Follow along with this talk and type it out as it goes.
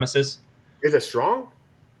Is it strong?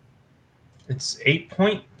 It's 8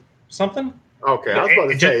 something. Okay, I was about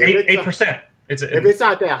to say 8%. If it's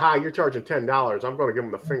not that high, you're charging $10. I'm going to give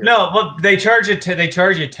them the finger. No, well, they charge you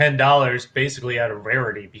 $10 basically out of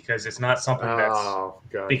rarity because it's not something that's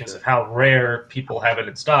because of how rare people have it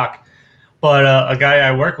in stock. But a guy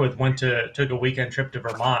I work with took a weekend trip to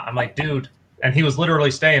Vermont. I'm like, dude, and he was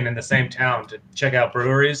literally staying in the same town to check out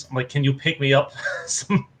breweries. I'm like, can you pick me up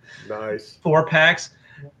some nice 4-packs?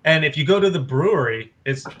 And if you go to the brewery,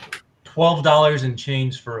 it's $12 and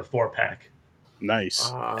change for a 4-pack.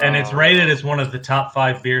 Nice. And it's rated as one of the top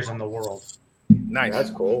 5 beers in the world. Nice. That's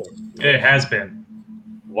cool. It has been.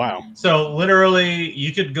 Wow. So literally,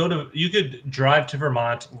 you could drive to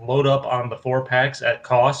Vermont, load up on the 4-packs at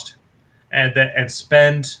cost, and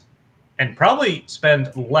probably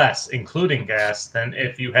spend less, including gas, than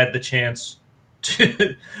if you had the chance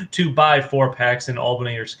to buy 4-packs in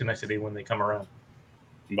Albany or Schenectady when they come around.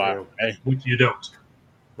 Wow. Hey. Which you don't.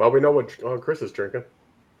 Well, we know what Chris is drinking.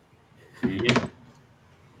 Mm-hmm.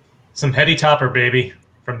 Some Heady Topper, baby,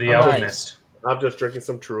 from the Alchemist. I'm just drinking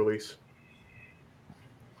some Trulies.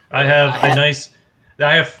 I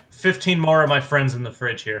have 15 more of my friends in the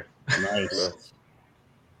fridge here. Nice.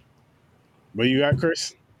 What you got,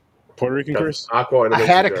 Chris? Puerto Rican Chris? I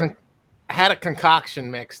had a concoction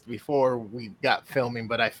mixed before we got filming,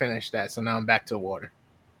 but I finished that, so now I'm back to water.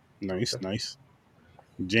 Nice.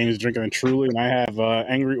 James drinking a Truly, and I have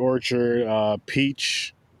Angry Orchard,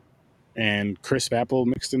 peach, and crisp apple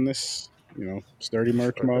mixed in this. Sturdy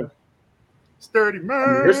merch mug. Sturdy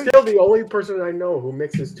merch. You're still the only person I know who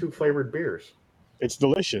mixes 2 flavored beers. It's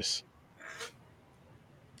delicious.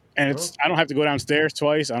 And I don't have to go downstairs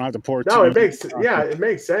twice. I don't have to pour. No, it makes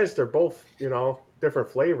sense. They're both,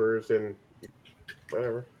 different flavors and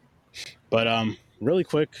whatever. But really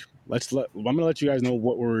quick, I'm gonna let you guys know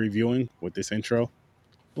what we're reviewing with this intro.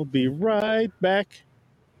 We'll be right back.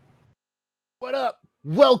 What up?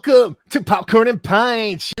 Welcome to Popcorn and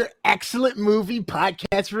Pints, your excellent movie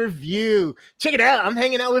podcast review. Check it out. I'm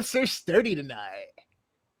hanging out with Sir Sturdy tonight.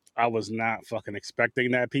 I was not fucking expecting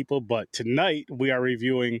that, people, but tonight we are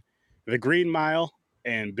reviewing The Green Mile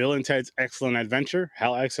and Bill and Ted's Excellent Adventure.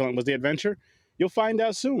 How excellent was the adventure? You'll find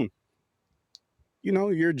out soon.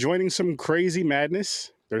 You're joining some crazy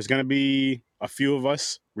madness. There's going to be a few of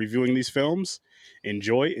us reviewing these films.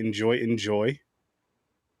 Enjoy.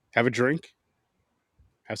 Have a drink.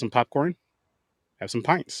 Have some popcorn. Have some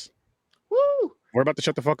pints. Woo! We're about to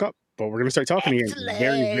shut the fuck up, but we're going to start talking again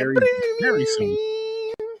very, very, very soon.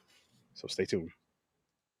 So stay tuned.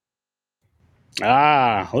 Look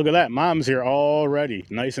at that. Mom's here already.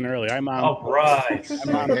 Nice and early. Hi, Mom. All right.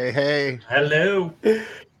 Hi, Mom. Hey. Hello.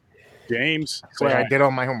 James. I did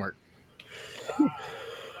all my homework.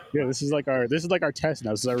 Yeah, this is like our test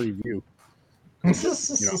now. This is our review.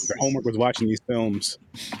 The homework was watching these films.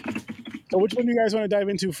 So which one do you guys want to dive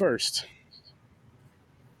into first?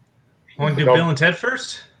 Want to do Bill and Ted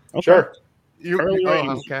first? Okay. Sure.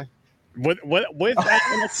 Okay. With that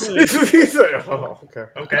okay.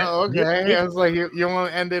 Okay. I was like, you want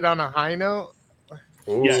to end it on a high note?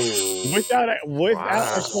 Yes. Without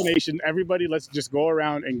explanation, everybody, let's just go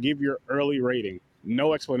around and give your early rating.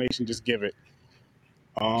 No explanation, just give it.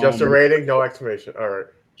 Just a rating, no explanation. All right.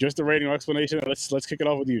 Just a rating, no explanation. Let's kick it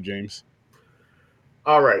off with you, James.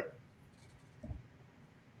 All right.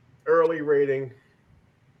 Early rating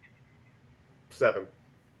 7.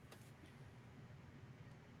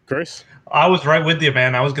 Chris? I was right with you,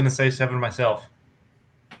 man. I was going to say 7 myself.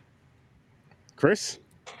 Chris?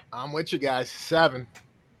 I'm with you guys. 7.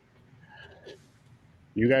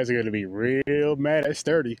 You guys are going to be real mad at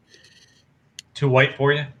Sturdy. Too white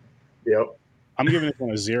for you? Yep. I'm giving this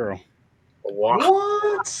one a 0.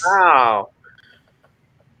 What? Wow.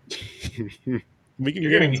 We can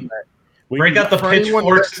get into that. Break out the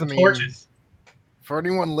pitchforks and torches. For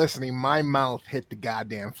anyone listening, my mouth hit the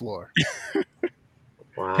goddamn floor.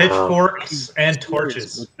 Wow. Pitchforks and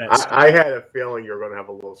torches. I had a feeling you were going to have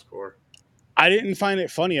a low score. I didn't find it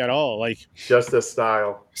funny at all. Like, just the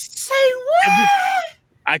style. Say what?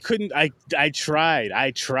 I couldn't. I tried.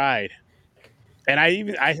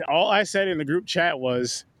 And all I said in the group chat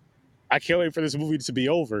was, I can't wait for this movie to be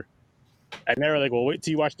over. And they were like, well, wait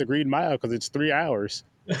till you watch The Green Mile because it's 3 hours.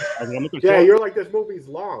 You're like, this movie's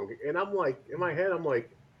long. And I'm like, in my head, I'm like,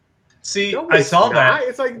 see, no, I saw that.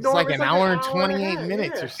 It's like an hour and 28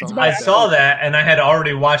 minutes or something. I saw that, and I had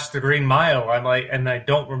already watched The Green Mile. I'm like, and I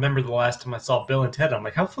don't remember the last time I saw Bill and Ted. I'm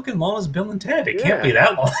like, how fucking long is Bill and Ted? It can't be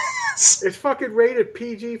that long. It's fucking rated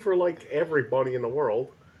PG for like everybody in the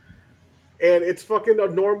world. And it's fucking a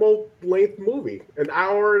normal length movie. An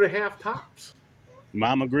hour and a half tops.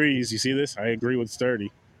 Mom agrees. You see this? I agree with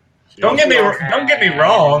Sturdy. Don't get me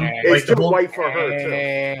wrong. It's too white for her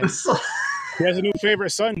too. He has a new favorite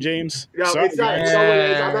son, James. No, Sorry, it's not. You know what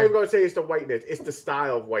it is? I'm not even going to say it's the whiteness. It's the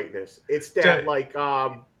style of whiteness. It's that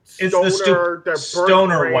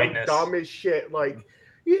stoner whiteness, dumb as shit. Like,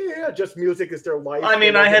 yeah, just music is their life. I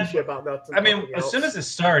mean, as soon as it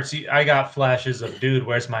starts, I got flashes of "Dude,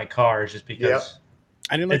 where's my car?" just because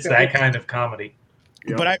I didn't like it's that kind of comedy.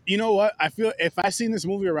 Yep. But you know what? I feel if I seen this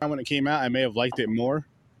movie around when it came out, I may have liked it more.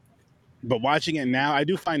 But watching it now, I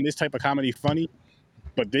do find this type of comedy funny.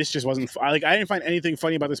 But this just wasn't. I didn't find anything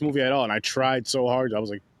funny about this movie at all, and I tried so hard. I was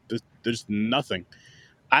like, "There's nothing."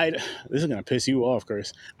 This is gonna piss you off,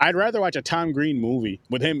 Chris. I'd rather watch a Tom Green movie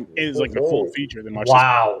with him is like the full feature than watch this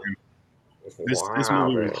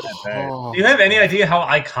movie. Was that bad. Do you have any idea how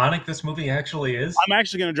iconic this movie actually is? I'm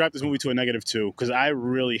actually gonna drop this movie to a -2 because I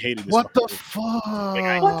really hated this. What the fuck?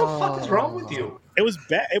 What the fuck is wrong with you? It was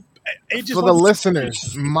bad. It just for the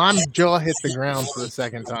listeners. My jaw hit the ground for the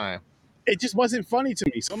second time. It just wasn't funny to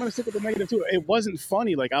me, so I'm gonna stick with the -2. It wasn't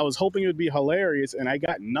funny. Like I was hoping it would be hilarious, and I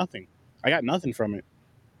got nothing. I got nothing from it,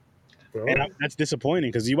 and that's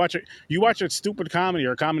disappointing because you watch a stupid comedy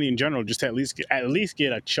or a comedy in general, just to at least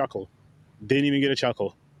get a chuckle. Didn't even get a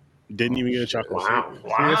chuckle. Wow.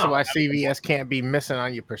 See, this is why CVS can't be missing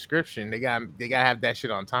on your prescription. They gotta have that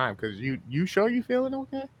shit on time. Because you sure you feeling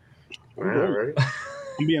okay? Right.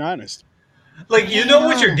 I'm being honest. Like you know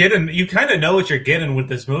what you're getting. You kind of know what you're getting with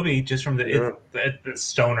this movie just from the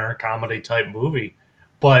stoner comedy type movie,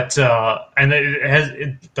 but and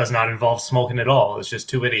it does not involve smoking at all. It's just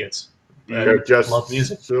two idiots. They're just love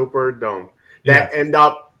music. Super dumb. That end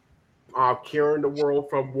up curing the world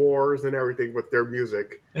from wars and everything with their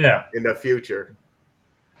music. Yeah. In the future.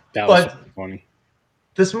 That was funny.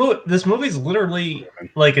 This movie's literally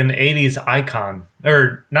like an 80s icon.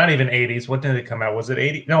 Or not even 80s. What did it come out? Was it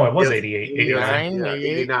 80? No, it was 88. 89. Yeah,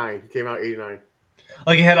 89. Came out 89.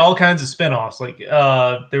 Like it had all kinds of spin-offs. Like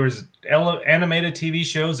there was animated TV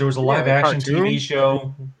shows. There was a live action TV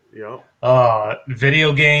show. Yeah.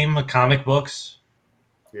 Video game, comic books.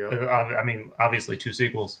 Yeah. I mean, obviously 2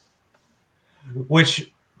 sequels.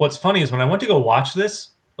 What's funny is when I went to go watch this,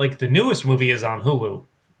 like the newest movie is on Hulu.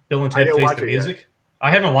 Bill and Ted Face the Music. Yet. I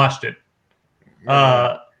haven't watched it.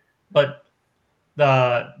 But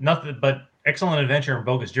Excellent Adventure and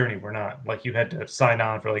Bogus Journey were not. Like you had to sign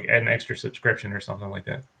on for like an extra subscription or something like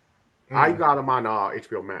that. I got them on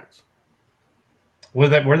HBO Max. Were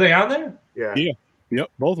they on there? Yeah. Yep.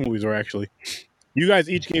 Both movies were actually. You guys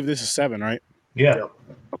each gave this a 7, right? Yeah. Yep.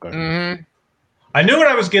 Okay. Mm-hmm. I knew what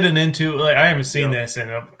I was getting into. Like I haven't seen this in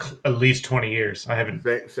at least 20 years. I haven't.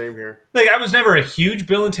 Same here. Like I was never a huge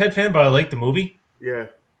Bill and Ted fan, but I liked the movie. Yeah.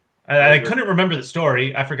 I couldn't remember the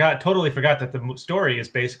story. Totally forgot that the story is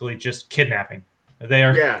basically just kidnapping. They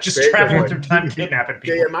are just traveling through time kidnapping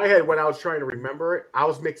people. Yeah, in my head, when I was trying to remember it, I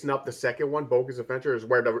was mixing up the second one, Bogus Adventure, is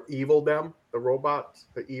where the robots,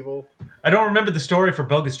 the evil. I don't remember the story for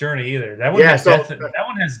Bogus Journey either. That one has death. That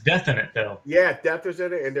one has death in it, though. Yeah, death is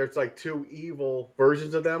in it, and there's like 2 evil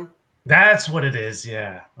versions of them. That's what it is.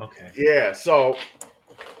 Yeah. Okay. Yeah. So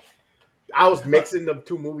I was mixing the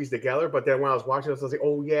 2 movies together, but then when I was watching this, I was like,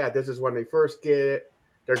 "Oh yeah, this is when they first get it.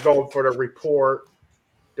 They're going for the report.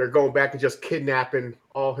 They're going back and just kidnapping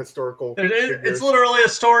all historical. It's literally a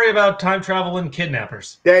story about time travel and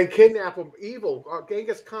kidnappers. Then kidnap them, evil,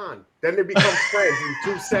 Genghis Khan. Then they become friends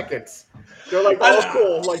in 2 seconds. They're like, "Oh,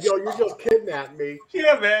 cool! Like, yo, you just kidnapped me."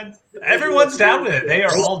 Yeah, man. Everyone's down with it. They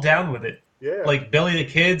are all down with it. Yeah. Like Billy the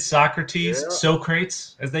Kid, Socrates,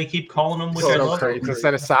 Socrates, as they keep calling him, which I love.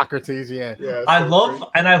 Instead of Socrates, yeah. I love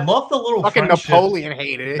the little fucking friendship. Napoleon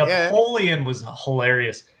hated it. Napoleon was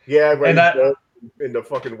hilarious. Yeah, right. In the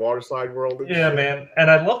fucking waterside world. Yeah, man. And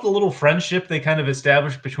I love the little friendship they kind of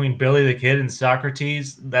established between Billy the Kid and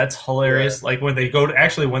Socrates. That's hilarious. Yeah. Like when they go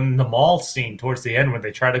to when the mall scene towards the end, when they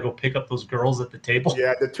try to go pick up those girls at the table.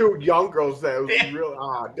 Yeah, the 2 young girls that was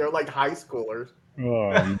real they're like high schoolers. Oh,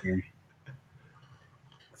 man.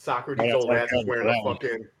 Socrates old ass is wearing a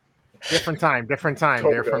fucking different time. They're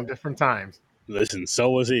from different times. Listen, so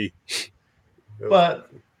was he. But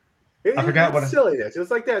I forgot what silliness. It's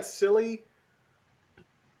like that silly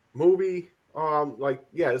movie.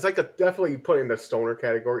 It's like definitely put in the stoner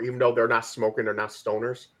category, even though they're not smoking, they're not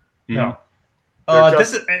stoners. No.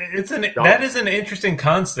 That is an interesting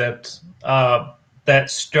concept. That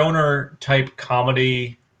stoner type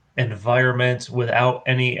comedy environment without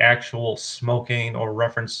any actual smoking or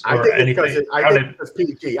reference or anything. I think it's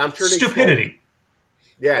PG. I'm sure stupidity.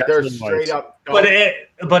 Yeah, they're straight up. But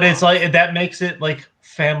it's like that makes it like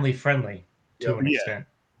family friendly to an extent.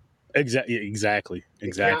 Exactly.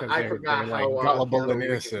 I forgot how gullible and Keanu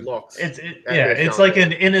Reeves innocent. looks. It's like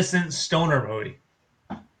an innocent stoner movie.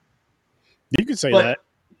 You could say that.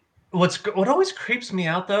 What always creeps me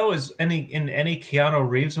out though is in any Keanu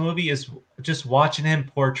Reeves movie is just watching him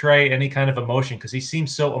portray any kind of emotion, because he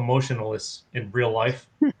seems so emotionless in real life,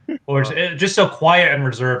 or just so quiet and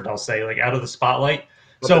reserved. I'll say, like, out of the spotlight.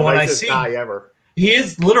 But so when guy ever. He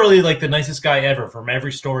is literally like the nicest guy ever from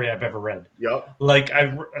every story I've ever read. Yep. Like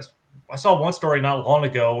I saw one story not long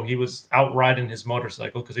ago. He was out riding his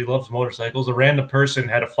motorcycle because he loves motorcycles. A random person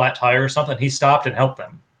had a flat tire or something. He stopped and helped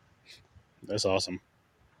them. That's awesome.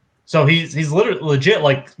 So he's literally legit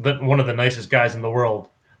like one of the nicest guys in the world.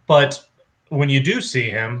 But when you do see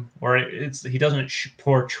him, where he doesn't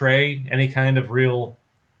portray any kind of real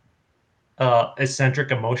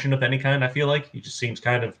eccentric emotion of any kind, I feel like he just seems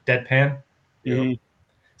kind of deadpan. Mm-hmm.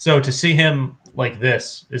 So to see him like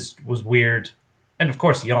this was weird, and of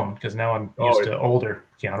course young, because now I'm used to older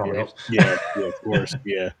Keanu Reeves. Yeah, of course,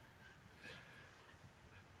 yeah.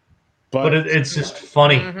 But it's just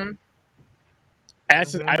funny. Mm-hmm.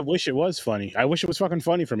 I wish it was funny. I wish it was fucking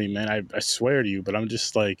funny for me, man. I swear to you. But I'm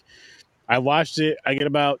just like, I watched it. I get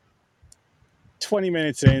about 20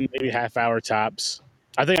 minutes in, maybe half hour tops.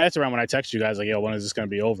 I think that's around when I text you guys like, yo, when is this going to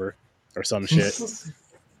be over? Or some shit.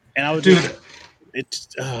 And I was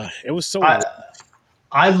it was so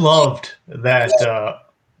I loved that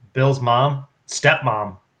Bill's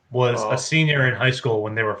stepmom was a senior in high school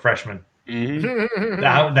when they were freshmen. Mm-hmm.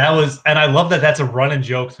 that was, and I love that that's a running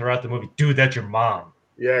joke throughout the movie. Dude, that's your mom.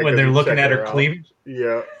 Yeah, when they're looking at her cleavage.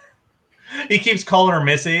 Yeah. He keeps calling her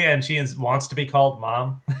Missy, and she wants to be called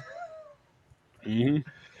Mom. Mm-hmm.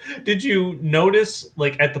 Did you notice,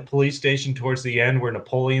 like, at the police station towards the end where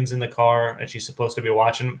Napoleon's in the car and she's supposed to be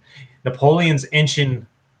watching, Napoleon's inching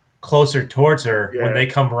closer towards her when they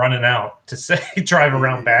come running out to say drive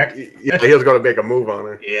around back? Yeah, he was going to make a move on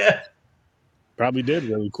her. Yeah. Probably did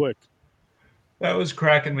really quick. That was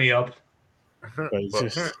cracking me up.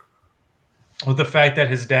 Just... With the fact that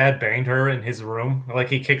his dad banged her in his room, like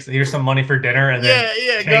here's some money for dinner, and then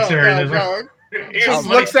takes her in his room. Just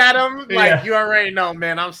looks at him like, you already know,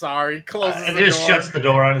 man. I'm sorry. Closes the door. Just shuts the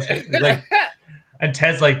door on his face. Like, and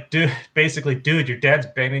Ted's like, dude, your dad's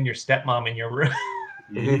banging your stepmom in your room.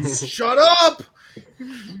 Shut up.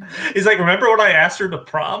 He's like, remember when I asked her to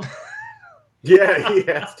prom? Yeah, he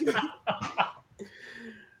asked you.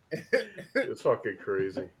 It's fucking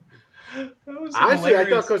crazy. Honestly, I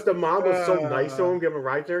thought because the mom was so nice to him, giving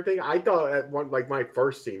rides and everything, I thought at one, like my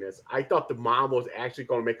first scene is, I thought the mom was actually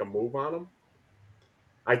going to make a move on him.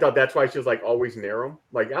 I thought that's why she was like always near him.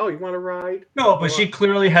 Like, oh, you want to ride? No, but she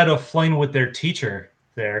clearly had a fling with their teacher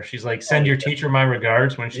there. She's like, send your teacher my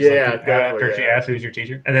regards when she's after she asks who's your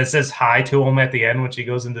teacher. And then says hi to him at the end when she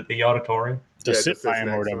goes into the auditorium. Just sit by him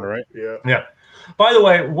or whatever, right? Yeah. Yeah. By the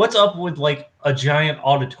way, what's up with like a giant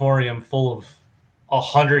auditorium full of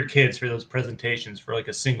 100 kids for those presentations for like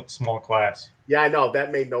a small class? Yeah, I know.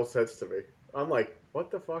 That made no sense to me. I'm like,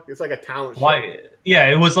 what the fuck? It's like a talent show. Why? Yeah,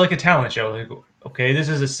 it was like a talent show. Like, okay, this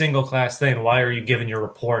is a single class thing. Why are you giving your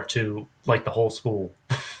report to like the whole school?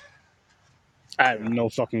 I have no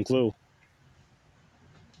fucking clue.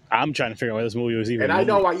 I'm trying to figure out why this movie was even. And I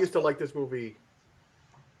know I used to like this movie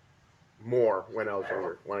more when I was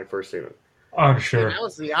younger, when I first seen it. I'm sure. That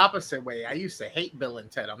was the opposite way. I used to hate Bill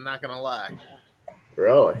and Ted. I'm not gonna lie.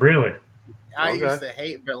 Really? I used to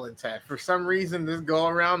hate Bill and Ted. For some reason, this go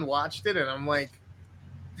around watched it, and I'm like,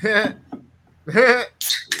 all right,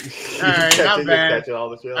 not bad. All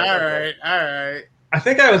right. I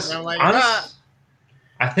think I was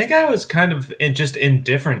I think I was kind of just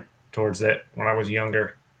indifferent towards it when I was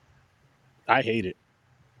younger. I hate it.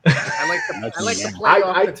 I like to play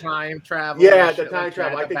off the time travel. Yeah, the time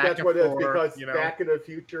travel. I think that's what it is, because Back in the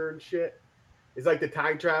Future and shit. It's like the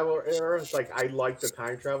time travel era. It's like I like the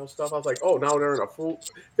time travel stuff. I was like, oh, now they're in a fool.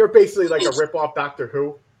 They're basically like a rip-off Doctor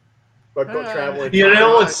Who, but go traveling. You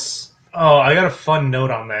know what's? Oh, I got a fun note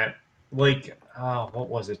on that. Like, what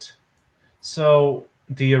was it? So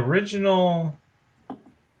the original.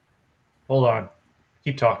 Hold on,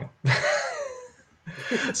 keep talking.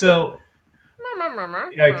 So.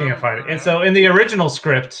 Yeah, I can't find it. And so in the original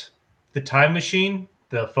script, the time machine,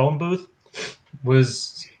 the phone booth,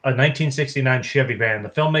 was a 1969 Chevy van. The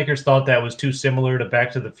filmmakers thought that was too similar to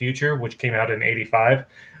Back to the Future, which came out in 85.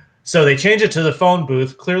 So they changed it to the phone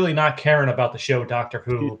booth, clearly not caring about the show Doctor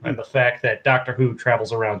Who and the fact that Doctor Who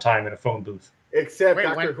travels around time in a phone booth. Except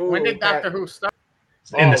Doctor Who. When did Doctor Who start?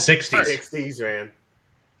 In the 60s. 60s, man.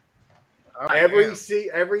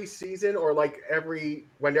 every season, or like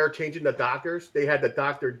when they're changing the doctors, they had the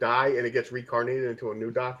doctor die and it gets reincarnated into a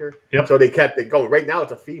new doctor. Yep. So they kept it going. Right now,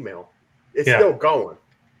 it's a female. It's still going.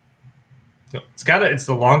 It's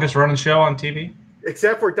the longest running show on TV.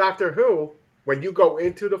 Except for Doctor Who, when you go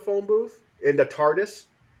into the phone booth in the TARDIS,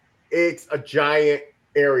 it's a giant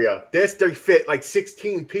area. They fit like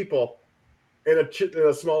 16 people in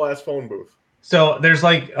a small ass phone booth. So there's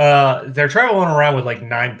like they're traveling around with like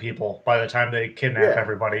 9 people by the time they kidnap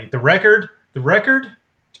everybody. The record,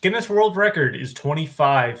 Guinness World Record is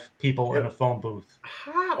 25 people in a phone booth.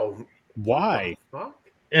 How? Why?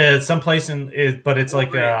 Someplace but it's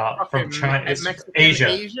like from China. It's Asia.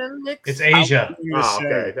 It's Asia. Oh,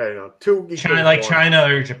 okay. I know. China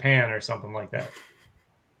or Japan or something like that.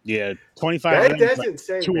 Yeah, 25. That's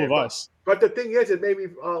insane. Two of us. But the thing is, it made me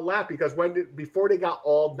laugh because before they got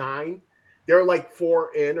all 9, they're like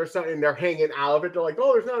 4 in or something. And they're hanging out of it. They're like,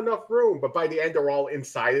 oh, there's not enough room. But by the end, they're all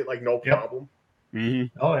inside it, like no problem.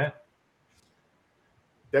 Mm-hmm. Oh yeah.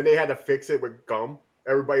 Then they had to fix it with gum.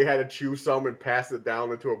 Everybody had to chew some and pass it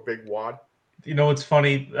down into a big wad. You know what's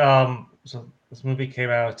funny? So this movie came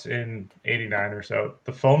out in '89 or so.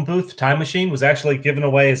 The phone booth time machine was actually given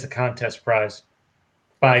away as a contest prize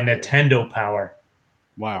by Nintendo Power.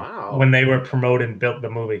 Wow. When they were promoting the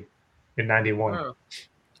movie in '91. Wow.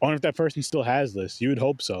 I wonder if that person still has this. You would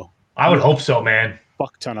hope so. I would hope so, man.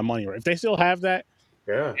 Fuck ton of money. If they still have that,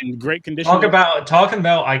 in great condition. Talking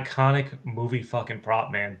about iconic movie fucking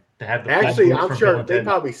prop, man. To have the actually, I'm sure they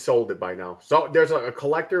probably sold it by now. So there's a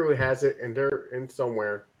collector who has it, and they're in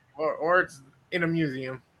somewhere, or it's in a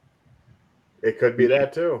museum. It could be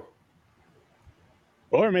that too.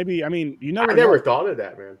 Or maybe, I never thought of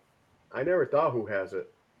that, man. I never thought who has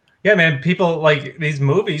it. Yeah, man. People like these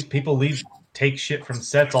movies. People take shit from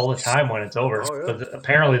sets all the time when it's over. Oh, yeah. But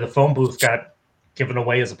apparently, the phone booth got given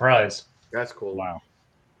away as a prize. That's cool. Wow.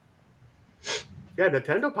 Yeah,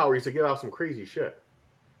 Nintendo Power used to give out some crazy shit.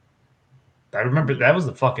 I remember that was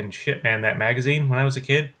the fucking shit, man. That magazine when I was a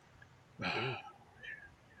kid.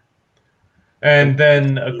 And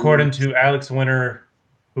then, according to Alex Winter,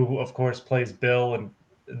 who of course plays Bill, and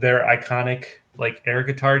their iconic like air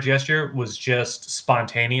guitar gesture was just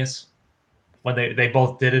spontaneous when they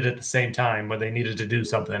both did it at the same time when they needed to do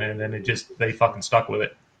something, and then they fucking stuck with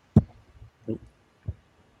it.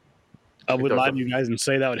 I would lie to you guys and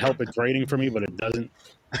say that would help its rating for me, but it doesn't.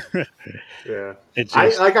 Yeah.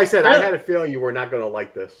 Like I said, I had a feeling you were not going to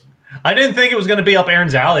like this. I didn't think it was going to be up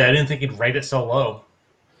Aaron's alley. I didn't think he'd rate it so low.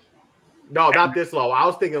 No, not this low. I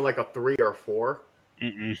was thinking like a 3 or 4.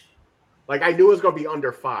 Mm-mm. Like I knew it was going to be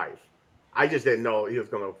under 5. I just didn't know he was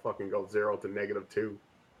going to fucking go 0 to -2.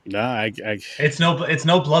 No, it's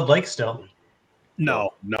no Blood Lake still. No.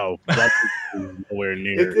 That's nowhere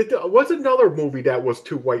near. What's another movie that was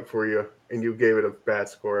too white for you and you gave it a bad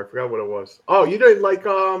score? I forgot what it was. Oh, you didn't like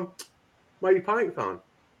Mighty Python.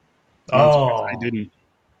 Oh, I didn't.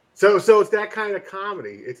 So it's that kind of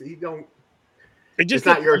comedy. It's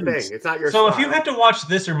not your thing. It's not your. So style. If you had to watch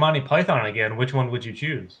this or Monty Python again, which one would you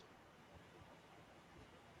choose?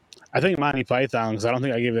 I think Monty Python, because I don't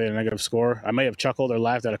think I gave it a negative score. I may have chuckled or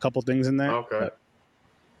laughed at a couple things in there. Okay.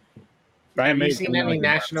 Have you seen any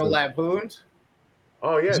National Lampoons?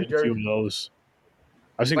 Oh yeah, I've seen a few of those.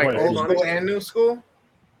 I've seen like old school and new school.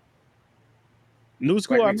 New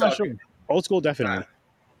school, I'm not sure. Old school, definitely.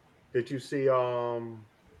 Did you see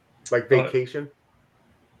like Vacation?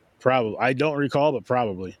 Probably. I don't recall, but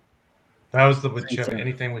probably. That was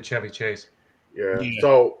anything with Chevy Chase. Yeah.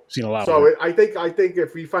 So seen a lot. So I think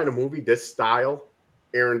if we find a movie this style,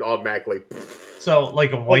 Aaron automatically. So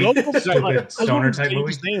like a white stupid stoner type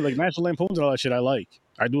movie, like National Lampoons and all that shit.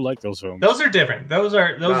 I do like those films. Those are different. Those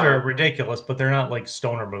are ridiculous, but they're not like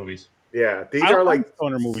stoner movies. Yeah, these are like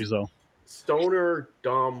stoner movies though. Stoner,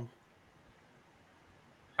 dumb.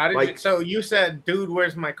 How did you? So you said, "Dude,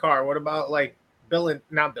 where's my car?" What about like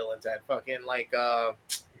not Bill and Ted, fucking like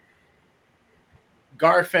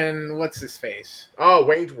Garth and what's his face? Oh,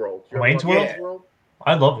 Wayne's World. Wayne's World.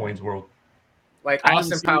 I love Wayne's World. Like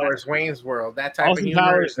Austin Powers, Wayne's World, that type Austin of humor.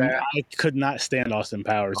 Powers, I could not stand Austin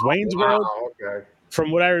Powers. Wayne's World. Okay. From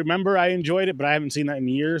what I remember, I enjoyed it, but I haven't seen that in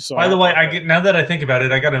years. So by the way, now that I think about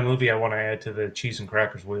it, I got a movie I want to add to the cheese and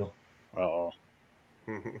crackers wheel. Oh.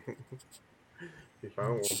 You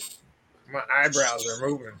found one. My eyebrows are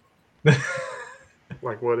moving.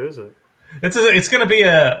 Like, what is it? It's gonna be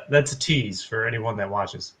that's a tease for anyone that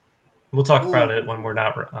watches. We'll talk about it when we're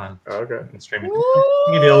not on. Okay. Streaming.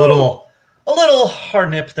 I'll give you a little hard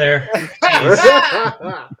nip there.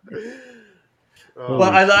 Well,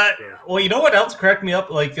 I thought. Well, you know what else cracked me up?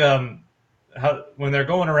 Like, how when they're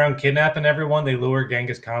going around kidnapping everyone, they lure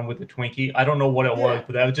Genghis Khan with the Twinkie. I don't know what it was,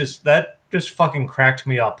 but that just fucking cracked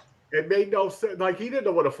me up. It made no sense. Like, he didn't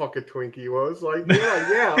know what a fucking Twinkie was. Like,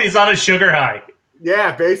 yeah. He's on a sugar high.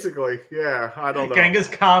 Yeah, basically. Yeah, I don't know. Genghis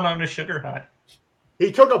Khan on a sugar high.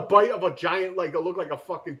 He took a bite of a giant, like, it looked like a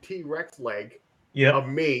fucking T-Rex leg of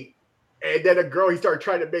meat. And then he started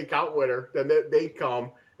trying to make out with her. Then they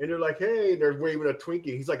come, and they're like, hey, and they're waving a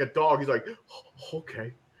Twinkie. He's like a dog. He's like, oh,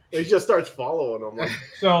 okay. And he just starts following them. Like,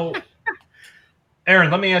 so,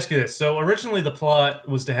 Aaron, let me ask you this. So originally the plot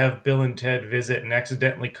was to have Bill and Ted visit and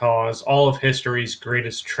accidentally cause all of history's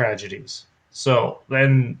greatest tragedies. So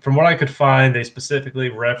then, from what I could find, they specifically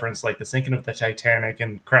referenced like the sinking of the Titanic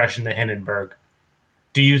and crashing the Hindenburg.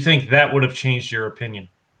 Do you think that would have changed your opinion?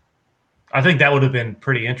 I think that would have been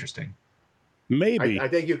pretty interesting. Maybe. I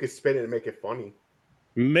think you could spin it and make it funny.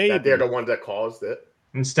 Maybe that they're the ones that caused it.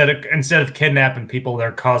 Instead of kidnapping people,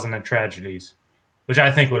 they're causing the tragedies, which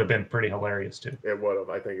I think would have been pretty hilarious too. It would have.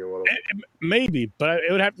 I think it would have. Maybe, but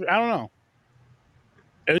it would have to. I don't know.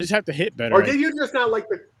 It would just have to hit better. Or did you just not like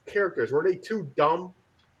the characters? Were they too dumb?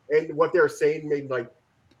 And what they were saying made like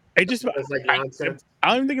it just like nonsense. I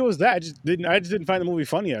don't even think it was that. I just didn't find the movie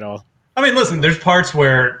funny at all. I mean, listen, there's parts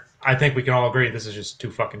where I think we can all agree this is just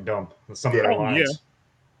too fucking dumb. Some of their lines.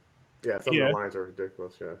 Yeah, some of the lines are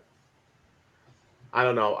ridiculous. Yeah. I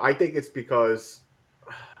don't know. I think it's because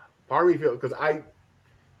part of me feels because I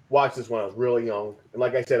watched this when I was really young, and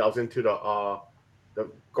like I said, I was into the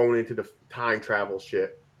going into the time travel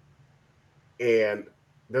shit. And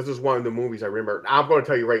this is one of the movies I remember. I'm going to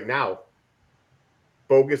tell you right now,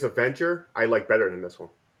 Bogus Adventure, I like better than this one.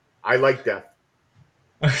 I like Death.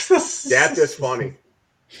 Death is funny.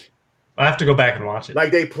 I have to go back and watch it.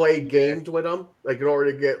 Like they played games with them, like in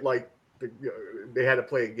order to get like they had to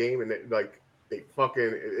play a game, and they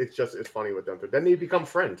fucking it's funny with them. Then they become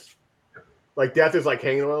friends. Like Death is like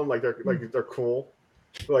hanging on them, like they're cool.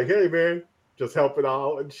 They're like, hey man, just helping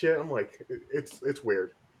out and shit. I'm like, it's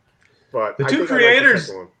weird. But the two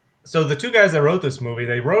creators, so the two guys that wrote this movie,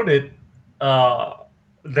 they wrote it.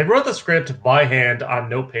 They wrote the script by hand on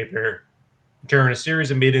notepaper during a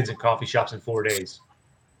series of meetings in coffee shops in 4 days.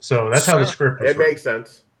 So that's how the script was. It makes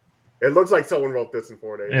sense. It looks like someone wrote this in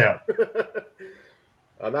 4 days. Yeah.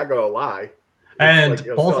 I'm not gonna lie. And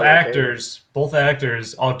both actors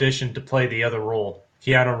auditioned to play the other role.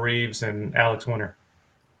 Keanu Reeves and Alex Winter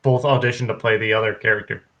both auditioned to play the other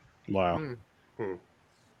character. Wow. I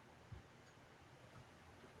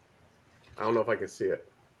don't know if I can see it.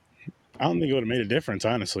 I don't think it would have made a difference,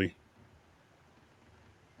 honestly.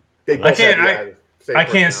 I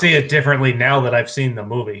can't see it differently now that I've seen the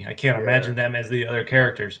movie. I can't imagine them as the other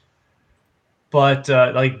characters. But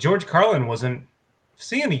like George Carlin wasn't.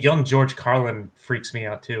 Seeing a young George Carlin freaks me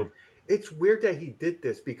out too. It's weird that he did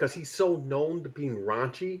this because he's so known to being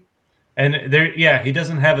raunchy. And he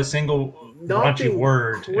doesn't have a single raunchy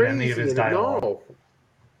word in any of his dialogue. No.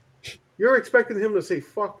 You're expecting him to say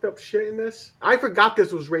fucked up shit in this? I forgot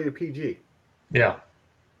this was rated PG. Yeah.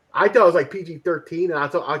 I thought it was like PG-13, and I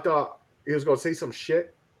thought he was going to say some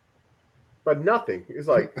shit, but nothing. It's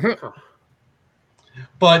like,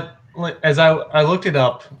 But as I looked it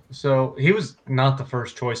up, so he was not the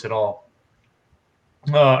first choice at all.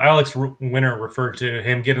 Alex Winter referred to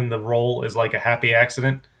him getting the role as like a happy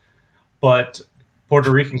accident, but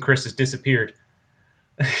Puerto Rican Chris has disappeared.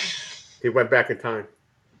 He went back in time.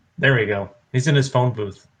 There we go. He's in his phone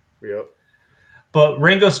booth. Yep. But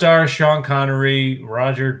Ringo Starr, Sean Connery,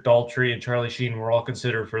 Roger Daltrey, and Charlie Sheen were all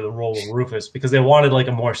considered for the role of Rufus because they wanted like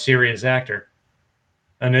a more serious actor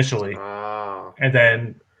initially. And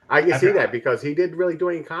then I can see that because he didn't really do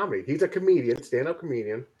any comedy. He's a comedian, stand-up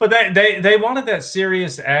comedian. But they wanted that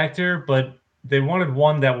serious actor, but they wanted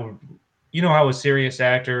one that would, you know how a serious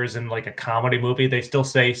actor is in like a comedy movie, they still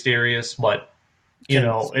say serious, but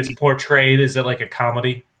it's portrayed as like a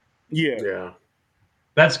comedy. Yeah.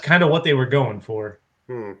 That's kind of what they were going for.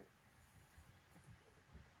 But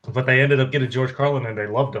they ended up getting George Carlin, and they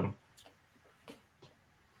loved him.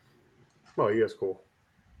 Oh, he is cool.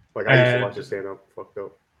 Like I used to watch his stand-up. Fucked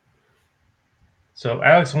up. So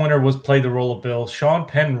Alex Winter played the role of Bill. Sean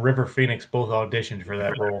Penn and River Phoenix both auditioned for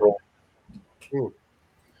that role.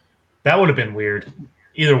 That would have been weird.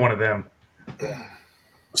 Either one of them.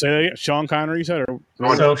 Say that again. Sean Connery, you said?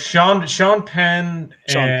 So Sean Penn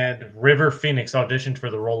and River Phoenix auditioned for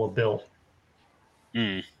the role of Bill.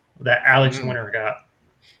 That Alex Winter got.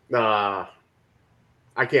 Nah.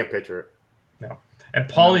 I can't picture it. No. And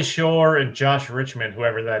Pauly Shore and Josh Richmond,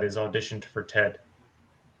 whoever that is, auditioned for Ted.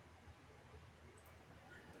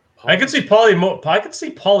 I could see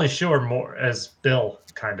Pauly Shore more as Bill,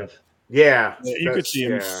 kind of. Yeah. You could see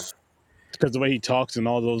him. Because the way he talks in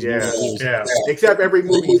all those movies. Yeah. Except every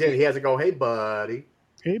movie he's in, he has to go, "Hey, buddy."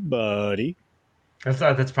 Hey, buddy.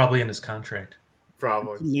 That's probably in his contract.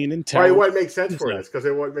 Probably. Leaning Or it wouldn't make sense for this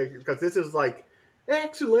because this is like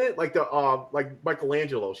excellent, like the like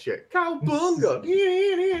Michelangelo shit. Cowabunga.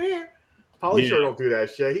 Pauly sure don't do that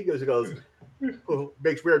shit. He goes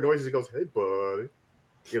makes weird noises. He goes, "Hey, buddy,"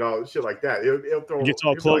 shit like that. He'll throw. Gets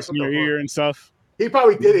all close in your ear and stuff. He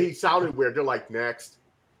probably did it. He sounded weird. They're like, "Next."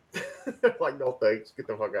 Like, no thanks. Get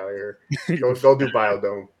the fuck out of here. Go do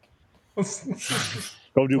Biodome.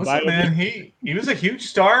 Go do Biodome. Man, he was a huge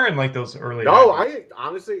star in like those early. No, I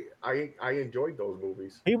enjoyed those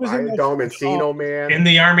movies. He was Biodome, Encino Man. In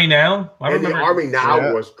the Army Now. The Army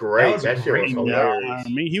Now was great. That shit was hilarious.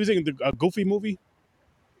 He was in a Goofy movie.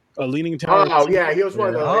 A Leaning Tower. Oh yeah, he was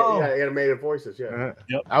one of the animated voices. Yeah.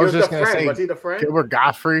 Yep. I was just gonna say, was he the friend? Gilbert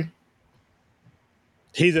Godfrey.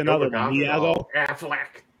 He's another one. Iago.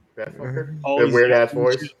 Affleck. That fucker. The weird ass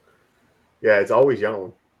voice. Yeah, it's always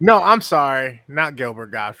yelling. No, I'm sorry, not Gilbert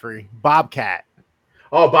Godfrey. Bobcat.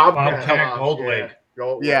 Oh, Bobcat Goldwig.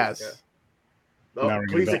 Yes.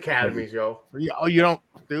 Police academies, yo. Oh, you don't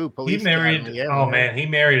do police. He married. He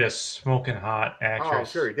married a smoking hot actress. Oh,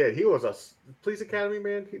 sure he did. He was a police academy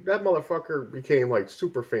man. That motherfucker became like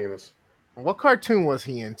super famous. What cartoon was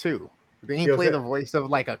he in too? Did he play the voice of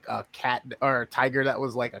like a cat or a tiger that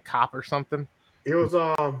was like a cop or something? It was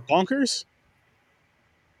Bonkers.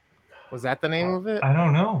 Was that the name of it? I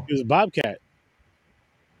don't know. It was Bobcat.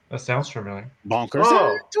 That sounds familiar. Bonkers.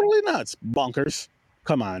 Oh. Totally nuts. Bonkers.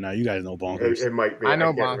 Come on now, you guys know Bonkers. It might be. I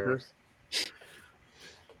know Bonkers.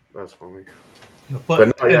 That's funny.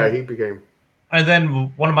 But no, yeah, he became. And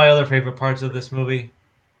then one of my other favorite parts of this movie,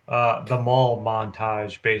 the mall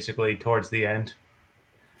montage, basically towards the end,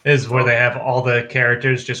 is where they have all the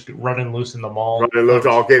characters just running loose in the mall. Running loose,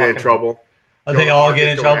 all getting in trouble. They all get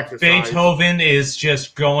in trouble. Beethoven is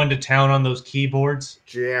just going to town on those keyboards.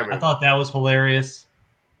 Jamming. I thought that was hilarious.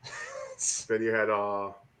 Then you had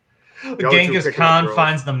Genghis Khan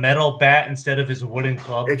finds the metal bat instead of his wooden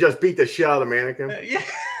club. And just beat the shit out of the mannequin. Yeah.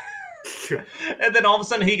 And then all of a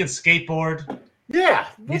sudden he can skateboard. Yeah.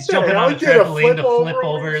 He's jumping on a trampoline to flip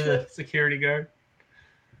over the security guard.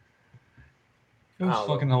 It was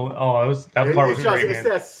fucking that part was great. It's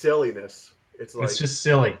that silliness. It's just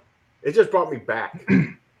silly. It just brought me back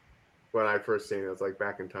when I first seen it. It's like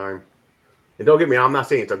back in time. And don't get me, I'm not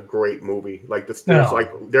saying it's a great movie. Like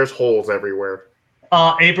there's holes everywhere.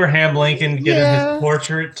 Abraham Lincoln getting his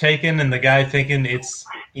portrait taken, and the guy thinking it's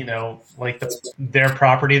like their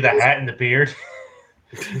property, the hat and the beard.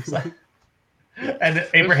 And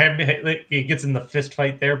Abraham he gets in the fist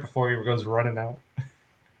fight there before he goes running out.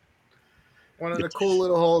 One of the cool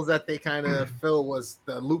little holes that they kind of fill was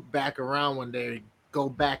the loop back around when they go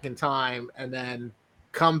back in time and then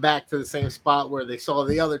come back to the same spot where they saw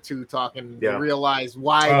the other two talking and realize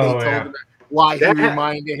why they told him why he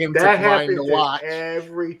reminded him to find the watch.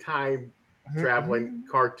 Every time traveling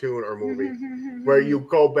cartoon or movie where you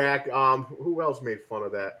go back. Who else made fun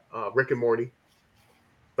of that? Rick and Morty.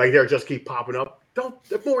 Like they'll just keep popping up.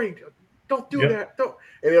 Morty, don't do that. Don't.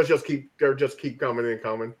 And they'll just keep coming and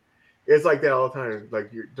coming. It's like that all the time.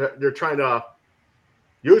 Like you're trying to.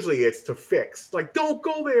 Usually it's to fix. Like don't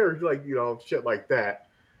go there. Like shit like that.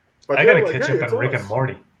 But I gotta catch up on Rick and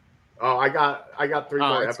Morty. Oh, I got 3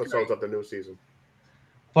 more episodes of the new season.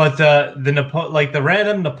 But the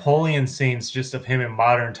random Napoleon scenes just of him in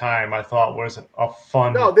modern time, I thought was a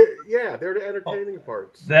fun. No, they're the entertaining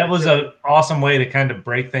parts. That was an awesome way to kind of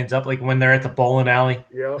break things up, like when they're at the bowling alley.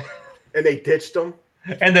 Yeah, and they ditched him.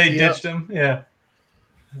 Yeah.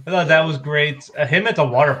 I thought that was great. Him at the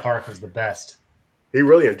water park was the best. He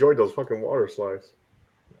really enjoyed those fucking water slides.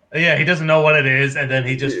 Yeah, he doesn't know what it is, and then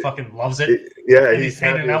he just fucking loves it. He's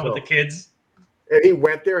hanging out with the kids. And he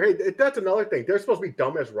went there. Hey, that's another thing. They're supposed to be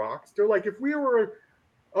dumb as rocks. They're like, if we were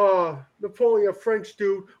Napoleon, a French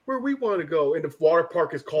dude, where we want to go? And the water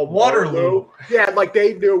park is called Waterloo. Yeah, like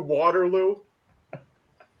they knew Waterloo.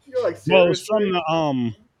 You're like, seriously?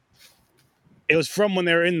 Well, it was from when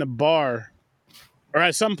they were in the bar, or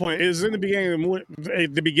at some point. It was in the beginning of the movie.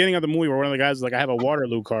 At the beginning of the movie, where one of the guys was like, "I have a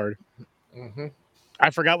Waterloo card." Mm-hmm. I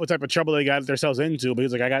forgot what type of trouble they got themselves into, but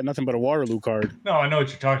he's like, I got nothing but a Waterloo card. No, I know what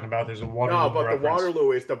you're talking about. There's a Waterloo. No, but reference. the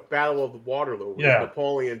Waterloo is the Battle of Waterloo. Yeah.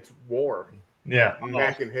 Napoleon's war. Yeah.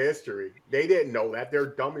 Back in history. They didn't know that. They're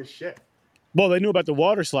dumb as shit. Well, they knew about the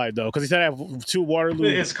water slide, though, because he said I have 2 Waterloo.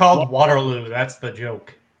 It's called Waterloo. That's the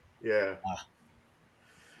joke. Yeah.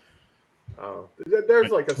 There's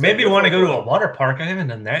like a... Maybe you want to go to a water park. I haven't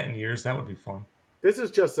done that in years. That would be fun. This is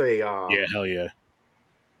just a... yeah, hell yeah.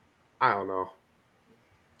 I don't know.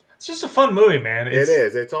 It's just a fun movie, man. It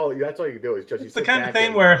is. It's all. That's all you do is just. It's the kind of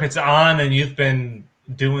thing where if it's on and you've been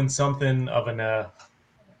doing something of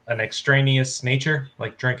an extraneous nature,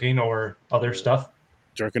 like drinking or other stuff,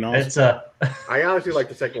 jerking off. It's I honestly like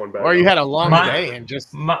the second one better. Or you had a long day and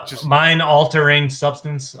just mind-altering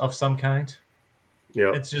substance of some kind.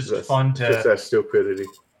 Yeah, it's just fun to. Just that stupidity.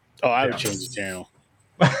 Oh, I would change the channel.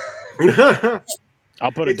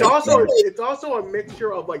 I'll put it. It's also a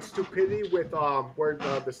mixture of like stupidity with where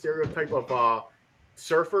the stereotype of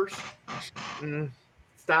surfers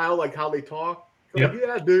style, like how they talk. Yep. Like,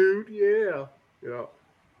 yeah, dude. Yeah.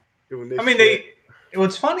 Doing this. I mean,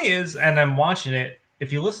 what's funny is, and I'm watching it.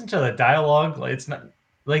 If you listen to the dialogue, it's not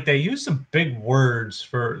like they use some big words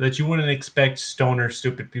that you wouldn't expect stoner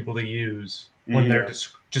stupid people to use when they're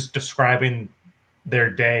just describing their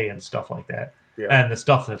day and stuff like that, and the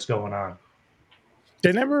stuff that's going on.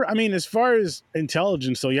 They never, I mean, as far as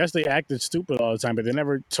intelligence, so yes, they acted stupid all the time, but they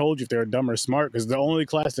never told you if they were dumb or smart, because the only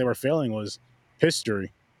class they were failing was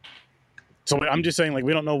history. So I'm just saying, like,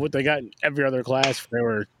 we don't know what they got in every other class, if they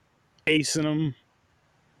were acing them,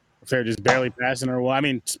 if they're just barely passing, or well, I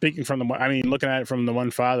mean, looking at it from the one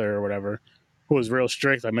father or whatever, who was real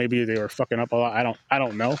strict, like maybe they were fucking up a lot. I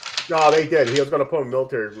don't know. No, they did. He was going to put him in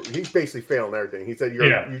military. He's basically failing everything. He said,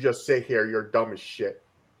 you just sit here, you're dumb as shit.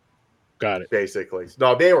 Got it. Basically.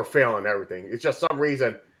 No, they were failing everything. It's just some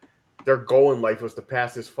reason their goal in life was to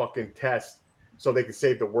pass this fucking test so they could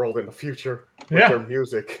save the world in the future with their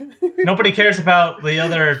music. Nobody cares about the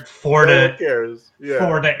other 4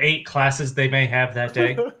 to 8 classes they may have that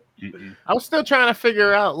day. I was still trying to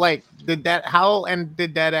figure out, like, did that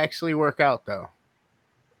actually work out, though?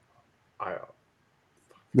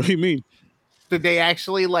 What do you mean? Did they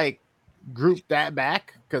actually, like, group that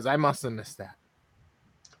back? Because I must have missed that.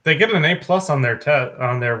 They get an A+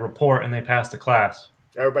 on their report, and they pass the class.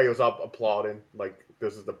 Everybody was up applauding, like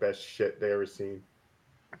this is the best shit they ever seen.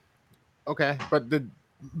 Okay, but did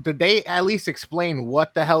they at least explain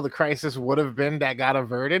what the hell the crisis would have been that got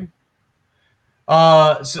averted?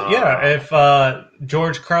 If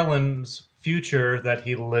George Carlin's future that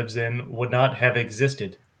he lives in would not have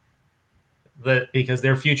existed, because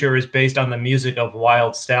their future is based on the music of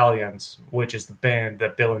Wild Stallions, which is the band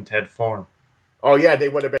that Bill and Ted formed. Oh yeah, they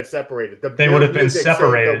would have been separated. They would have been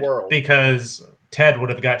separated because Ted would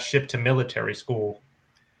have got shipped to military school.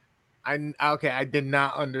 I did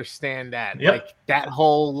not understand that. Yep. Like that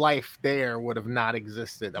whole life there would have not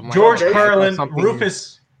existed. I'm like, George Carlin,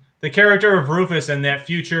 Rufus, the character of Rufus and that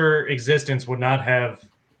future existence would not have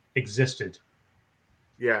existed.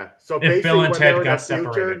 Yeah. So if Bill and Ted got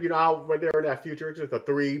separated, you know how when they were in that future, just the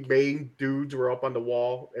 3 main dudes were up on the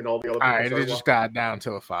wall and all the other people. All right, they just got down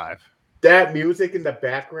to a 5. That music in the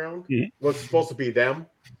background was supposed to be them.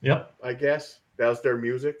 Yep. I guess that was their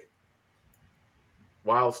music.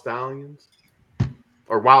 Wild Stallions.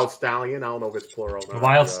 Or Wild Stallion. I don't know if it's plural.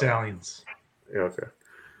 Wild Stallions. Yeah, okay.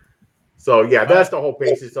 So, yeah, that's the whole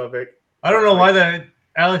basis of it. I don't know why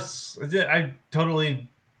I totally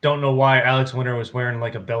don't know why Alex Winter was wearing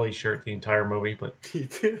like a belly shirt the entire movie, but he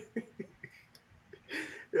did.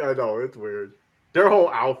 Yeah, I know. It's weird. Their whole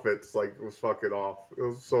outfits was fucking off. It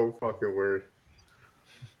was so fucking weird.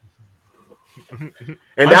 And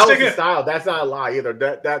that was the style. That's not a lie either.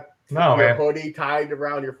 Your hoodie tied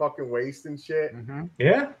around your fucking waist and shit. Mm-hmm.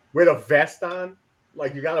 Yeah. With a vest on.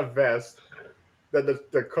 Like you got a vest. That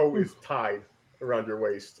the coat is tied around your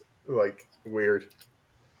waist. Like weird.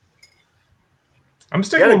 I'm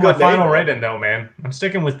sticking with my final rating though, man. I'm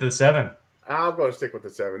sticking with the 7. I'm going to stick with the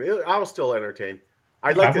 7. I was still entertained.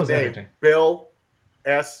 I'd like to name Bill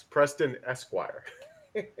S. Preston Esquire.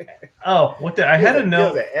 Oh, what the? I had a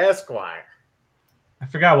note. The Esquire. I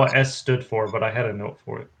forgot what S stood for, but I had a note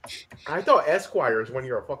for it. I thought Esquire is when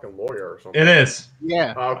you're a fucking lawyer or something. It is.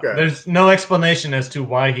 Yeah. Okay. There's no explanation as to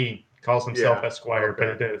why he calls himself Esquire, but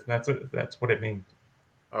it is. That's what it means.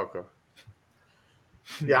 Okay.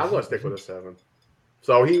 Yeah, I'm going to stick with a 7.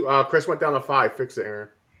 So Chris went down to 5. Fix it, Aaron.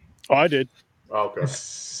 Oh, I did. Okay.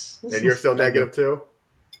 And you're still negative too?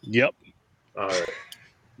 Yep. All right.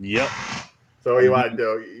 Yep. So what you want to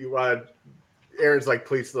do? Aaron's like,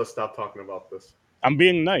 please let's stop talking about this. I'm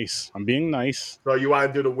being nice. So you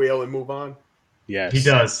want to do the wheel and move on? Yes. He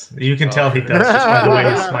does. You can tell he does just by the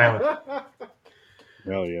way he's smiling.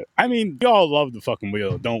 Hell yeah. I mean, y'all love the fucking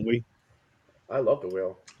wheel, don't we? I love the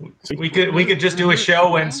wheel. We could just do a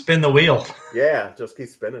show and spin the wheel. Yeah, just keep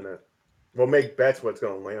spinning it. We'll make bets what's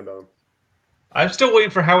going to land on. I'm still waiting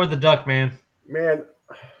for Howard the Duck, man. Man,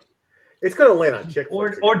 it's going to land on chick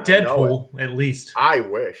or Deadpool, at least. I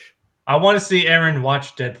wish. I want to see Aaron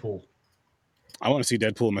watch Deadpool. I want to see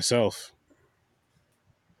Deadpool myself.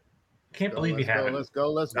 Can't believe you haven't. Let's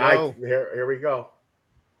go. Here we go.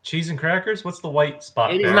 Cheese and crackers? What's the white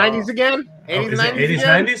spot 80s, there? 90s again? 80s, 90s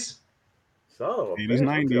again? 90s? So, 80s,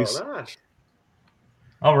 90s.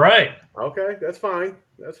 All right. Okay, that's fine.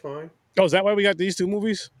 That's fine. Oh, is that why we got these two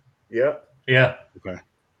movies? Yeah. Yeah. Okay.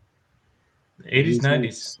 80s,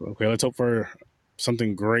 90s. Okay, let's hope for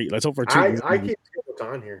something great. Let's hope for two. I keep seeing what's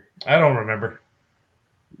on here. I don't remember.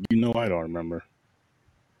 You know I don't remember.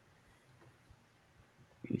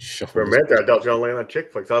 For a minute there, I thought John land on chick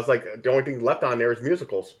flicks. I was like, the only thing left on there is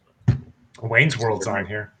musicals. Wayne's World's on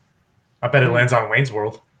here. I bet it lands on Wayne's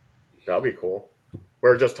World. That'll be cool. We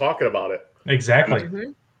were just talking about it. Exactly.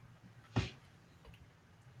 Mm-hmm.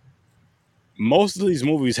 Most of these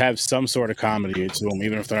movies have some sort of comedy to them,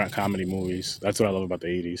 even if they're not comedy movies. That's what I love about the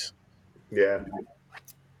 80s. Yeah.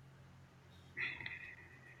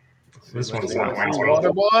 This one's not Wayne's World.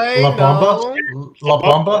 Waterboy, La Bamba? no. La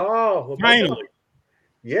Bamba? Oh, Finally.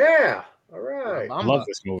 Yeah. All right. I love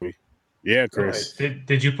this movie. Yeah, Chris.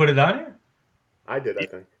 Did you put it on here? I did, I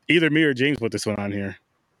think. Either me or James put this one on here.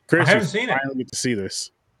 Chris, I haven't seen it. finally get to see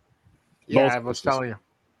this. Yeah, Both I was Chris's. telling you.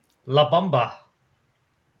 La Bamba.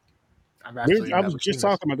 I was just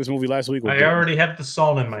talking about this movie last week. With I already have the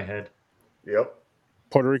song in my head. Yep.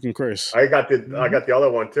 Puerto Rican Chris. I got the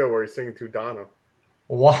other one too, where he's singing to Donna.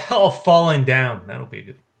 While falling down. That'll be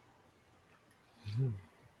good.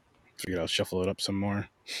 Figured I'll shuffle it up some more.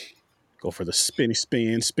 Go for the spinny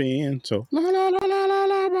spin. So la la la la la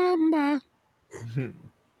la bamba.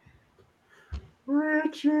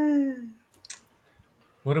 Richie.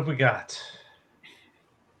 What have we got?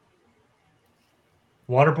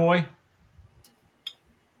 Waterboy?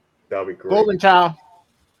 That'll be great. Golden Child.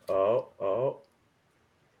 Oh.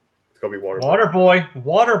 It's gonna be Waterboy.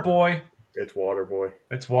 Waterboy. It's Waterboy.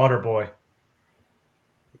 It's Waterboy.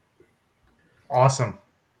 Awesome.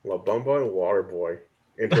 La Bamba and Waterboy.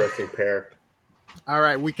 Interesting pair. All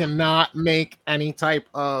right, we cannot make any type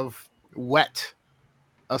of wet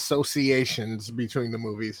associations between the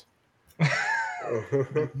movies. You're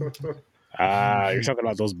talking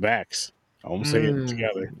about those backs. I almost say it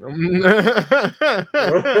together. Man.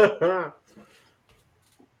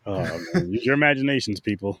 Use your imaginations,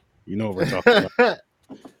 people. You know what we're talking about.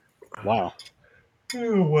 Wow.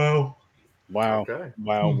 Oh, wow. Wow. Okay.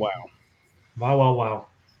 Wow. Wow.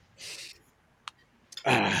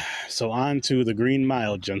 So on to the Green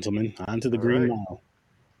Mile, gentlemen. On to the Green Mile.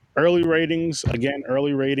 Early ratings. Again,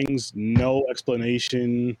 early ratings. No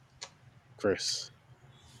explanation. Chris.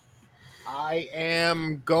 I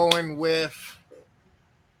am going with...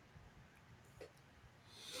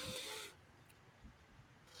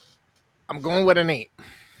 I'm going with an 8.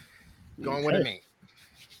 Going with an 8.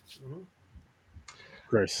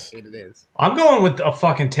 Chris. 8 it is. I'm going with a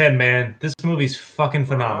fucking 10, man. This movie's fucking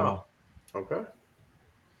phenomenal. Okay.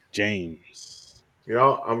 James. You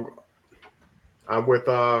know, I'm with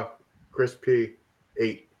Chris P.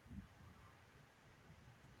 8.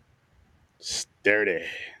 Sturdy.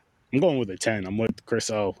 I'm going with a 10. I'm with Chris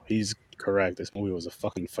O. He's correct. This movie was a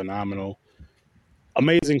fucking phenomenal,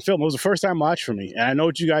 amazing film. It was the first time watch for me. And I know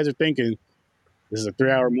what you guys are thinking. This is a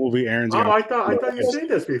 3-hour movie. Aaron's I thought you'd seen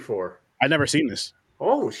this before. I'd never seen this.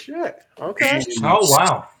 Oh shit. Okay. Oh,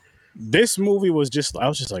 wow. This movie was just, I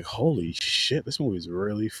was just like, holy shit, this movie is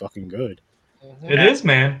really fucking good. It is,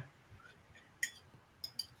 man.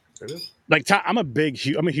 It is. Like, I'm a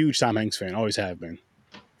huge Tom Hanks fan. Always have been.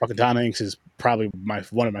 Fucking Tom Hanks is probably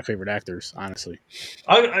one of my favorite actors, honestly.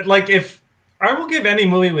 I will give any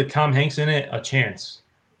movie with Tom Hanks in it a chance.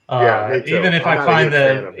 Me too. Even if I'm I not a find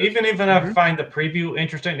huge fan of it. I find the preview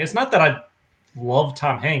interesting. It's not that I love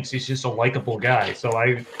Tom Hanks. He's just a likable guy. So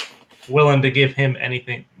I'm willing to give him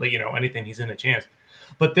anything he's in a chance.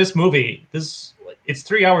 But this movie, it's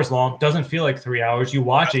 3 hours long. Doesn't feel like 3 hours. You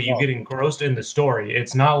watch it, you get engrossed in the story.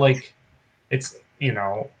 It's not like it's,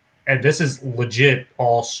 and this is legit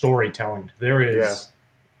all storytelling. There is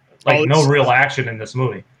no real action in this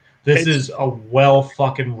movie. This is a well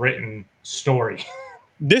fucking written story.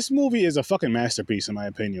 This movie is a fucking masterpiece, in my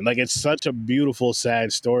opinion. Like, it's such a beautiful,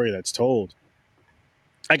 sad story that's told.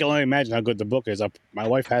 I can only imagine how good the book is. My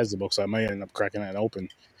wife has the book, so I might end up cracking that open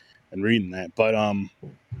and reading that. But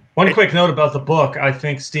one quick note about the book: I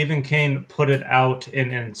think Stephen King put it out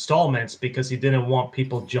in installments because he didn't want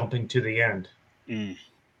people jumping to the end. I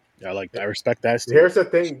respect that. Steve. Here's the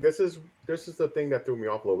thing. This is the thing that threw me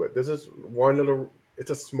off a little bit. This is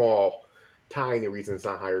it's a small, tiny reason it's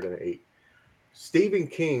not higher than an 8. Stephen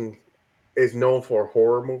King is known for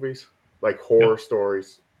horror movies, like horror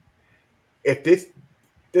stories. If this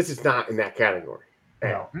is not in that category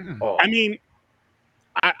at all. I mean,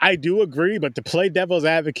 I do agree, but to play devil's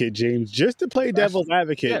advocate, James, just to play devil's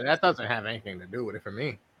advocate. Yeah, that doesn't have anything to do with it for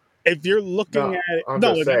me. If you're looking at it, I'm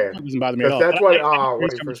just saying, that doesn't bother me at all. That's what when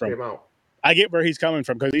he first came out. I get where he's coming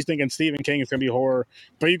from because he's thinking Stephen King is going to be horror,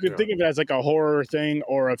 but you could think of it as like a horror thing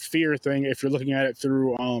or a fear thing if you're looking at it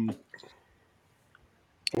through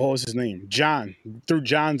what was his name? John, through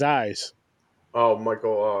John's eyes. Oh,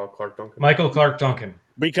 Michael Clark Duncan. Michael Clark Duncan.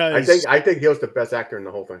 Because I think he was the best actor in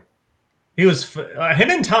the whole thing. He was him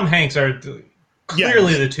and Tom Hanks are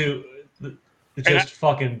clearly the two.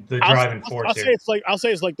 Fucking the driving force. I'll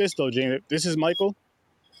say it's like this though, Jane. This is Michael.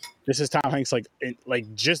 This is Tom Hanks,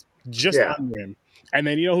 just under him, and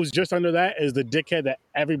then you know who's just under that is the dickhead that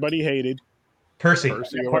everybody hated, Percy or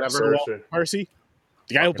whatever. Percy,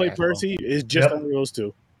 the guy who played Percy is just under those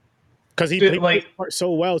two, because he played the part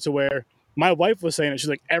so well to where my wife was saying it. She's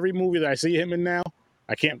like, every movie that I see him in now,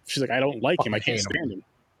 I can't. She's like, I don't like him. I can't stand him.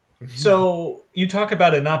 So you talk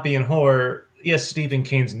about it not being horror. Yes, Stephen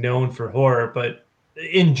King's known for horror, but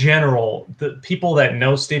in general, the people that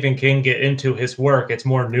know Stephen King get into his work, it's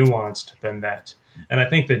more nuanced than that. And I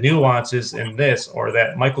think the nuances in this are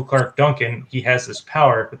that Michael Clark Duncan, he has this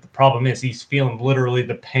power, but the problem is he's feeling literally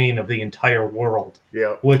the pain of the entire world.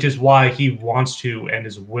 Yeah. Which is why he wants to and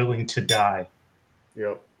is willing to die.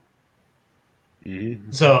 Yep.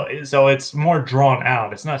 Mm-hmm. So it's more drawn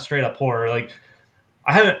out. It's not straight up horror. Like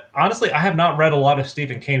I have not read a lot of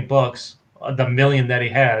Stephen King books, the million that he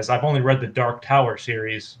has. I've only read the Dark Tower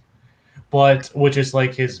series, which is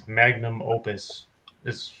like his magnum opus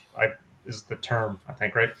is the term, I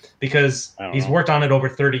think, right? Because he's worked on it over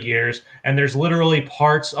 30 years, and there's literally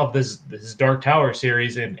parts of this Dark Tower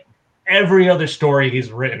series in every other story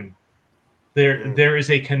he's written. There is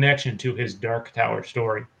a connection to his Dark Tower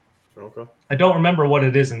story. Okay. I don't remember what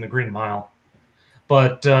it is in The Green Mile.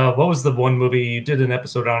 But what was the one movie you did an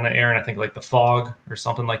episode on it, Aaron? I think like The Fog or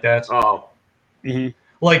something like that. Oh. Mm-hmm.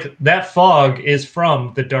 Like that fog is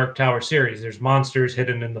from the Dark Tower series. There's monsters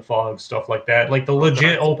hidden in the fog, stuff like that. Like the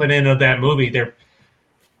legit opening of that movie,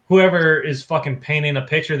 whoever is fucking painting a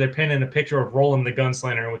picture, they're painting a picture of Roland the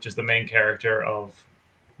Gunslinger, which is the main character of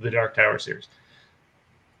the Dark Tower series.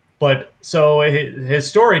 But so his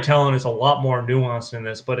storytelling is a lot more nuanced in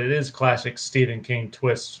this, but it is classic Stephen King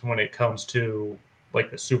twists when it comes to like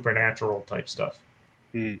the supernatural type stuff.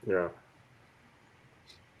 Yeah,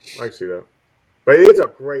 I see that. But it is a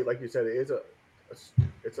great, like you said, it's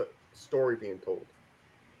a story being told.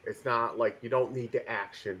 It's not like you don't need the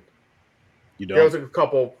action. You don't. There was a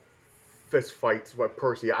couple fist fights with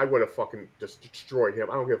Percy. I would have fucking just destroyed him.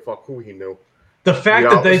 I don't give a fuck who he knew. The fact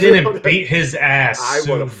that they didn't beat his ass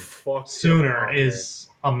sooner is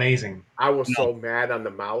amazing. I was so mad on the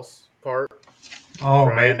mouse part. Oh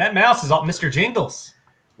man, that mouse is all Mr. Jingles.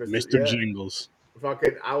 Mr. Jingles.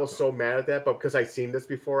 Fucking, I was so mad at that, but because I seen this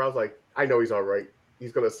before, I was like, I know he's all right.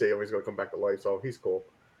 He's gonna save him. He's gonna come back to life, so he's cool.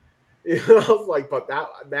 You know, I was like, but that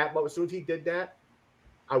as soon as he did that,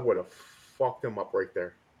 I would have fucked him up right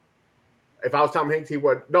there. If I was Tom Hanks, he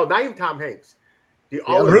would. No, not even Tom Hanks. The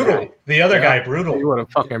other guy, Brutal. He would have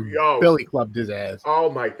fucking Billy clubbed his ass. Oh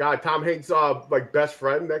my god, Tom Hanks' like best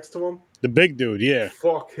friend next to him. The big dude, yeah.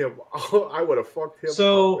 Fuck him. I would have fucked him.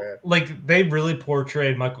 So, like, they really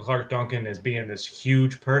portrayed Michael Clark Duncan as being this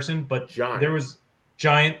huge person, but there's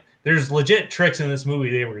legit tricks in this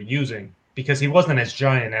movie they were using because he wasn't as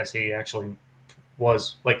giant as he actually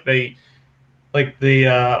was. When they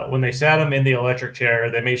sat him in the electric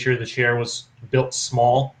chair, they made sure the chair was built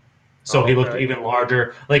small. So he looked even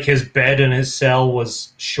larger. Like his bed in his cell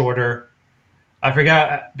was shorter. I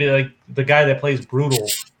forgot, like the guy that plays Brutal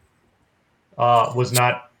was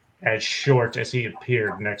not as short as he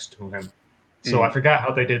appeared next to him. So I forgot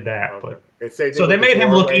how they did that. But so they made him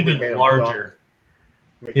look even larger.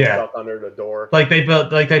 Stuff under the door. Like they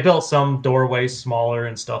built some doorways smaller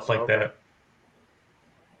and stuff like that.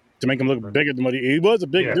 To make him look bigger than what he was a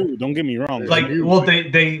big dude. Don't get me wrong. Like, well,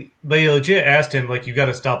 they legit asked him like, you got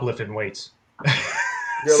to stop lifting weights. Like,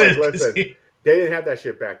 listen, they didn't have that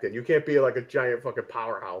shit back then. You can't be like a giant fucking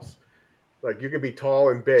powerhouse. Like you can be tall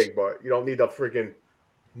and big, but you don't need a freaking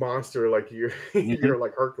monster like you're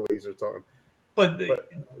like Hercules or something. But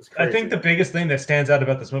I think the biggest thing that stands out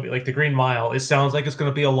about this movie, like The Green Mile, it sounds like it's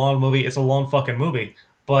going to be a long movie. It's a long fucking movie,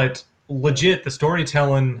 but legit the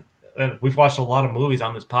storytelling. We've watched a lot of movies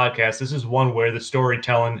on this podcast. This is one where the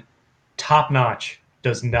storytelling, top notch,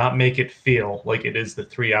 does not make it feel like it is the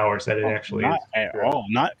 3 hours that it actually is. Not at all.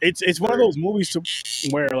 Not it's one of those movies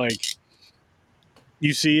where like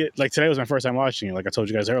you see it. Like today was my first time watching it. Like I told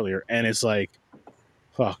you guys earlier, and it's like,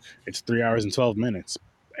 fuck, it's 3 hours and 12 minutes.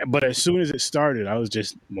 But as soon as it started, I was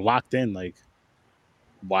just locked in. Like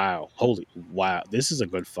Wow. Wow. This is a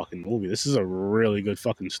good fucking movie. This is a really good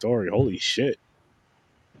fucking story. Holy shit.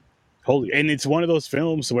 And it's one of those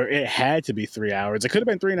films where it had to be 3 hours. It could have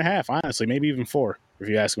been 3.5, honestly, maybe even 4, if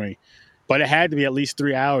you ask me. But it had to be at least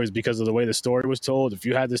 3 hours because of the way the story was told. If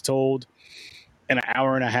you had this told in an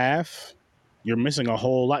hour and a half, you're missing a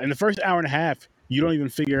whole lot. In the first hour and a half, you don't even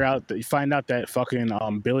figure out that you find out that fucking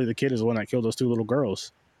Billy the Kid is the one that killed those 2 little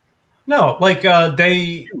girls. No, like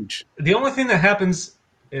Huge. The only thing that happens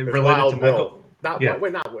related Wild to Bill. Michael.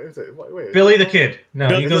 Wait, is it? Wait. Billy the Kid. No,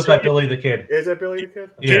 he goes by Billy the Kid. Is it Billy the Kid?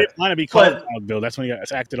 He didn't want to be called Wild Bill. That's when he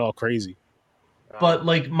got acted all crazy. But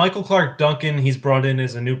like Michael Clark Duncan, he's brought in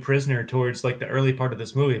as a new prisoner towards like the early part of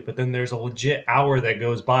this movie. But then there's a legit hour that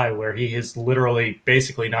goes by where he is literally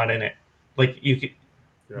basically not in it. Like you could,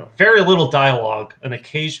 very little dialogue, an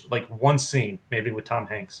occasion, like one scene maybe with Tom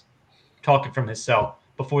Hanks talking from his cell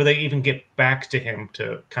before they even get back to him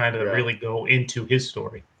to kind of really go into his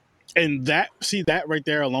story. And that right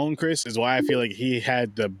there alone, Chris, is why I feel like he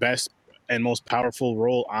had the best and most powerful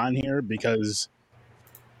role on here, because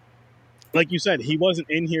like you said, he wasn't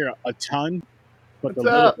in here a ton. But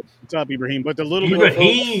what's up, Ibrahim? But the little bit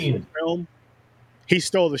of film, he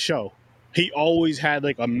stole the show. He always had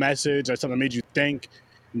like a message or something that made you think,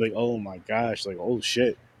 like, oh my gosh, like, oh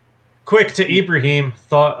shit. Quick to Ibrahim,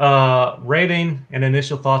 rating and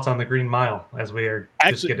initial thoughts on the Green Mile as we are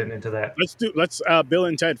just getting into that. Let's Bill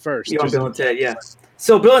and Ted first. You want Bill and Ted, yeah.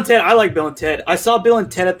 So Bill and Ted, I like Bill and Ted. I saw Bill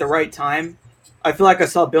and Ted at the right time. I feel like I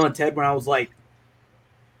saw Bill and Ted when I was like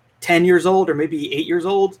 10 years old or maybe 8 years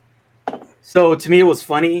old. So to me, it was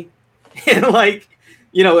funny. And like,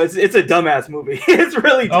 you know, it's a dumbass movie. It's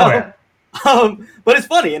really dumb. Oh, yeah. But it's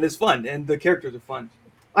funny and it's fun and the characters are fun.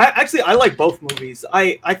 I like both movies.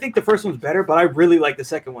 I think the first one's better, but I really like the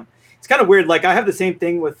second one. It's kind of weird. Like I have the same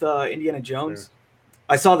thing with Indiana Jones. Sure.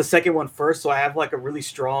 I saw the second one first, so I have like a really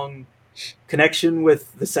strong connection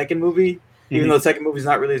with the second movie, even though the second movie is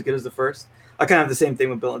not really as good as the first. I kind of have the same thing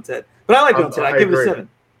with Bill and Ted. But I like Bill and Ted. I give it a 7.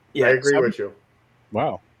 Yeah, I agree with you.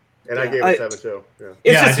 Wow. And I gave it 7 too. Yeah.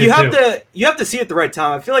 It's just you have to see it at the right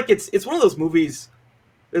time. I feel like it's one of those movies.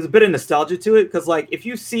 There's a bit of nostalgia to it because like if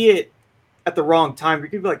you see it at the wrong time, you're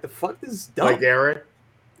gonna be like, "The fuck, this is dumb." Like Aaron.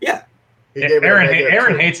 Yeah.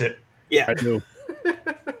 Aaron hates it. Yeah. I do.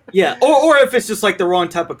 Yeah. Or if it's just like the wrong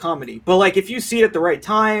type of comedy. But like if you see it at the right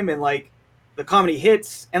time and like the comedy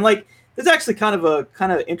hits and like there's actually kind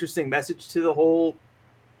of interesting message to the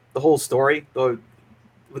whole story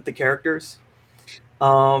with the characters.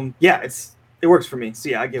 It works for me. So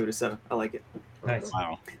yeah, I give it a 7. I like it. Nice.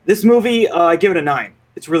 Wow. This movie, I give it a 9.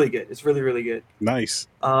 It's really good. It's really, really good. Nice.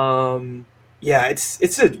 Yeah,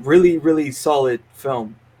 it's a really, really solid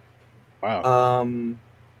film. Wow.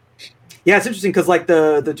 Yeah, it's interesting because like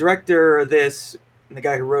the director of this and the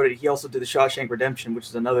guy who wrote it, he also did The Shawshank Redemption, which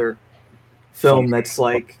is another film that's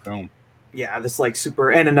like, that's like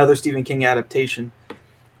super, and another Stephen King adaptation.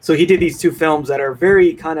 So he did these 2 films that are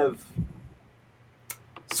very kind of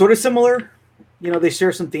sort of similar. You know, they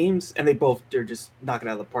share some themes, and they're just knocking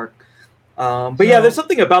it out of the park. But yeah, there's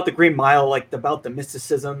something about the Green Mile, like about the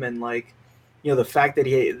mysticism and like, you know, the fact that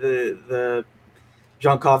the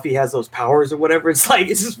John Coffey has those powers or whatever. It's like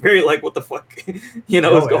it's just very like what the fuck, you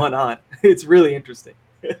know, is going on. It's really interesting.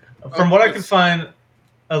 From what I can find,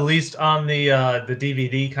 at least on the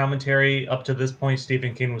DVD commentary up to this point,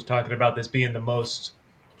 Stephen King was talking about this being the most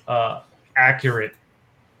accurate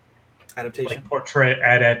portrait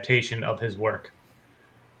adaptation of his work.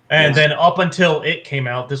 And then up until it came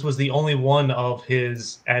out, this was the only one of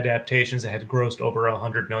his adaptations that had grossed over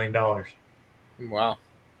 $100 million. Wow.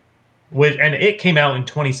 And it came out in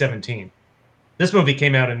 2017. This movie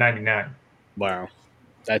came out in 99. Wow.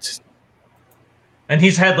 And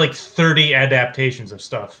he's had like 30 adaptations of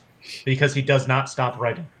stuff because he does not stop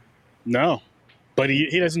writing. No. But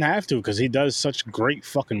he doesn't have to because he does such great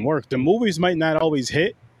fucking work. The movies might not always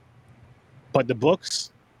hit, but the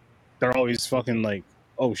books, they're always fucking like,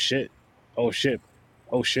 oh shit. Oh shit.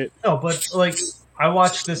 Oh shit. No, but like I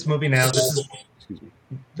watched this movie now. This is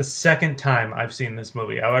the second time I've seen this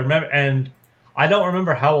movie. I remember, and I don't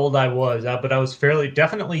remember how old I was, but I was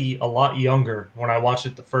definitely a lot younger when I watched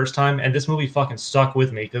it the first time. And this movie fucking stuck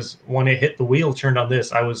with me because when it hit the wheel turned on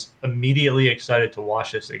this, I was immediately excited to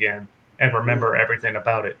watch this again and remember everything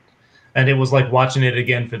about it. And it was like watching it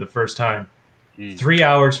again for the first time. 3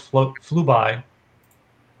 hours flew by.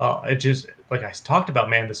 It just, like I talked about,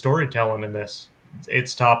 man, the storytelling in this,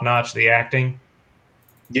 it's top notch. The acting.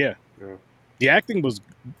 Yeah. The acting was,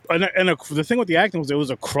 and the thing with the acting was it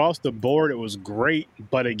was across the board. It was great,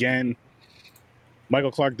 but again,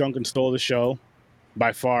 Michael Clark Duncan stole the show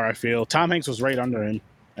by far. I feel Tom Hanks was right under him.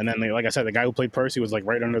 And then, like I said, the guy who played Percy was like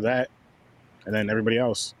right under that, and then everybody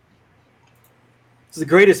else. It's the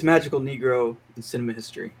greatest magical Negro in cinema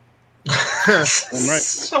history. Damn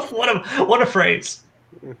right. What a phrase.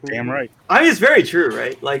 Damn right. I mean, it's very true,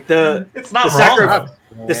 right? Like it's not wrong.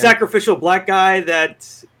 The sacrificial black guy that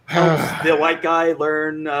helps the white guy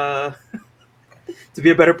learn to be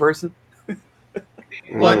a better person.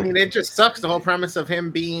 Well, I mean, it just sucks the whole premise of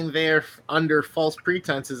him being there under false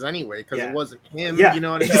pretenses anyway, because it wasn't him. Yeah, you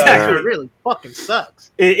know what I mean? exactly. It really fucking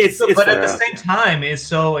sucks. But at the same time, it's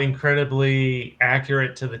so incredibly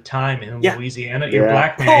accurate to the time in Louisiana. You're a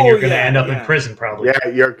black man, you're going to end up in prison probably. Yeah,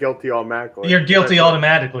 you're guilty automatically. You're guilty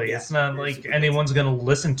automatically. Yeah. It's not like anyone's going to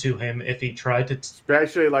listen to him if he tried to.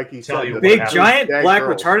 Especially like he said, big giant black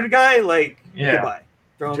retarded guy. Like goodbye.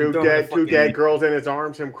 Two dead girls in his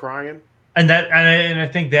arms, him crying. And I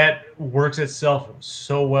think that works itself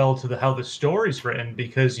so well to how the story's written,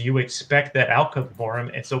 because you expect that outcome for him,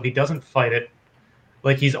 and so he doesn't fight it.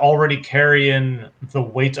 Like, he's already carrying the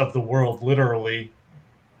weight of the world, literally,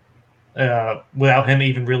 without him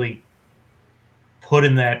even really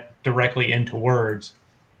putting that directly into words.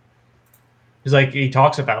 He's like, he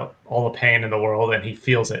talks about all the pain in the world, and he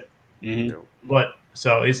feels it. Mm-hmm. But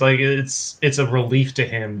so it's like it's a relief to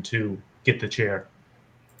him to get the chair.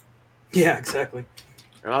 Yeah, exactly.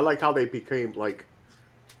 And I like how they became like,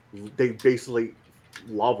 they basically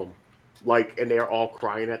love him, like, and they're all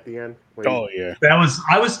crying at the end. Yeah,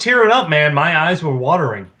 I was tearing up, man. My eyes were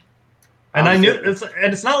watering, and I knew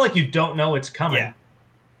it's not like you don't know it's coming.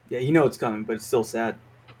 Yeah, you know it's coming, but it's still sad.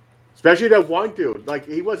 Especially that one dude, like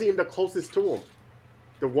he wasn't even the closest to him.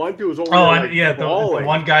 The one dude was over there, the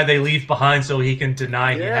one guy they leave behind so he can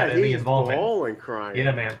deny he had any involvement. Bawling, crying.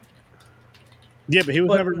 Yeah, man. Yeah, but he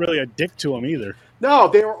was never really a dick to him either. No,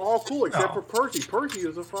 they were all cool except for Percy. Percy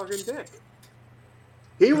was a fucking dick.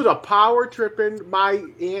 He was a power tripping. My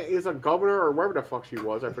aunt is a governor or wherever the fuck she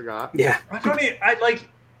was. I forgot. Yeah.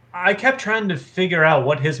 I kept trying to figure out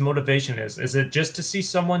what his motivation is. Is it just to see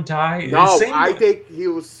someone die? No, I think he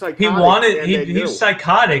was psychotic. He was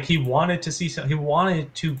psychotic. He wanted to see. He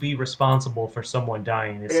wanted to be responsible for someone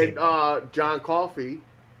dying. And John Coffey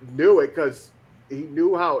knew it because he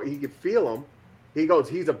knew how he could feel him. He goes,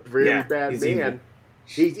 he's a really bad man. Evil.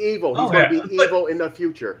 He's evil. He's going to be evil in the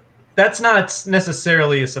future. That's not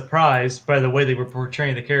necessarily a surprise by the way they were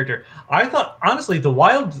portraying the character. I thought, honestly, the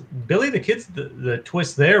Wild Billy the Kid's the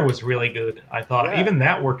twist there was really good. I thought even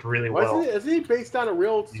that worked really well. Is he based on a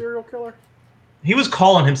real serial killer? He was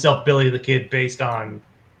calling himself Billy the Kid based on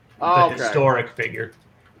the historic figure.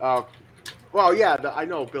 Oh, well, yeah, I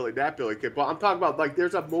know Billy Kid, but I'm talking about like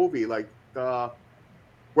there's a movie like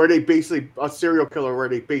where they basically a serial killer where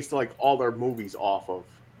they based like all their movies off of.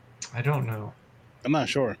 I don't know. I'm not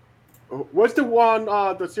sure. What's the one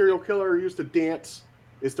the serial killer used to dance?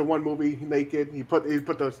 It's the one movie naked. He put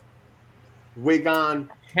the wig on.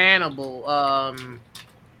 Hannibal.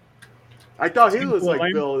 I thought he was like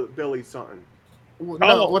Billy something.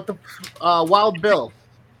 No, what the Wild Bill?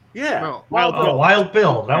 Yeah, no, Wild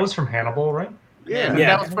Bill. That was from Hannibal, right? Yeah,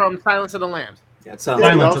 that was from Silence of the Lambs. Yeah,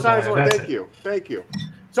 Silence of the Lambs. Thank you.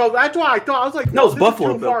 So that's why I thought I was like, no, it's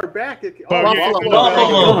Buffalo too far back. Buffalo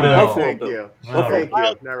Bill. Thank you.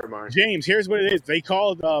 Never mind. James, here's what it is. They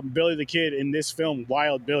called Billy the Kid in this film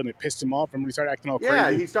Wild Bill, and it pissed him off, and he started acting all crazy.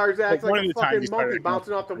 Yeah, he starts acting like a fucking monkey,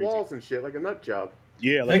 bouncing off the walls and shit, like a nut job.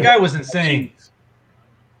 Yeah, that guy was insane.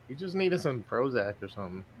 He just needed some Prozac or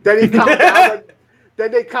something. Then he calmed down.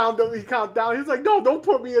 Then they calmed down. He calmed down. He's like, "No, don't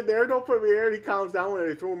put me in there. Don't put me in there." And he calms down when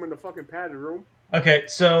they throw him in the fucking padded room. Okay,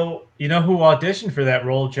 so you know who auditioned for that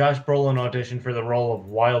role? Josh Brolin auditioned for the role of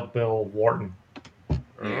Wild Bill Wharton.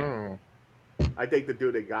 Oh. I think the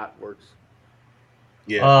dude they got works.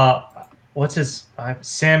 Yeah. What's his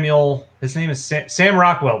Samuel? His name is Sam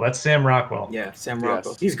Rockwell. That's Sam Rockwell. Yeah, Sam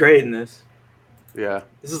Rockwell. He's great in this. Yeah.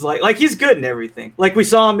 This is like he's good in everything. Like we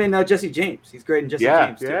saw him in Jesse James. He's great in Jesse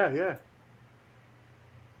James too. Yeah.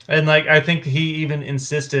 And like I think he even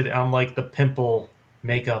insisted on like the pimple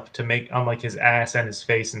makeup to make on like his ass and his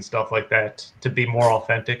face and stuff like that to be more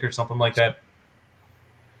authentic or something like that.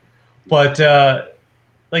 But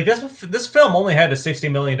like this film only had a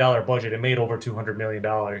 $60 million budget. It made over $200 million.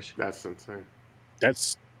 That's insane.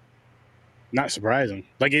 That's not surprising.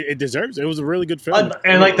 Like it deserves it. It was a really good film.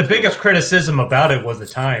 And like the biggest criticism about it was the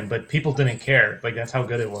time, but people didn't care. Like that's how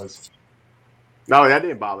good it was. No, that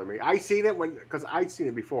didn't bother me. I seen it because I'd seen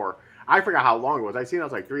it before. I forgot how long it was. I seen it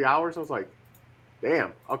was like 3 hours. I was like,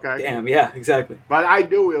 damn, okay. Damn, yeah, exactly. But I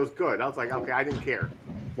knew it was good. I was like, okay, I didn't care.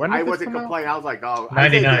 I wasn't complaining. I was like, oh,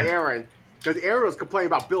 99. I said to Aaron, because Aaron was complaining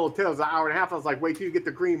about Bill and Ted. It was an hour and a half. I was like, wait till you get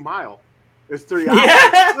the Green Mile. It's 3 hours.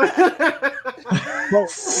 Yeah.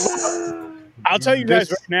 I'll tell you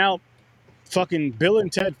guys right now, fucking Bill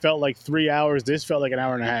and Ted felt like 3 hours. This felt like an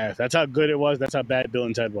hour and a half. That's how good it was. That's how bad Bill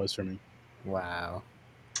and Ted was for me. Wow.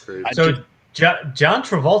 So John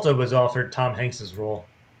Travolta was offered Tom Hanks's role.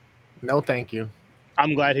 No, thank you.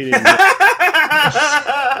 I'm glad he didn't.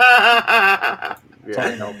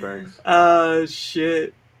 Yeah, no thanks.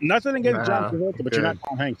 Shit. Nothing against John Travolta, but you're not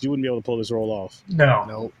Tom Hanks. You wouldn't be able to pull this role off. No.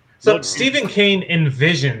 Nope. So Stephen Kane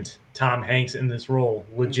envisioned Tom Hanks in this role,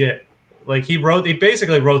 legit. Like he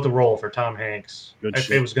basically wrote the role for Tom Hanks. If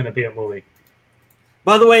it was going to be a movie.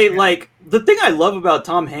 By the way, like the thing I love about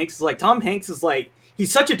Tom Hanks is like Tom Hanks is like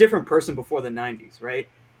he's such a different person before the 90s, right?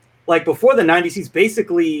 Like before the 90s, he's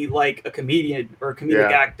basically like a comedian or a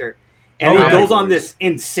comedic actor. And he goes on this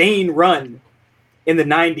insane run in the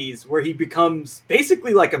 90s where he becomes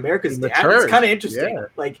basically like America's dad. It's kind of interesting. Yeah.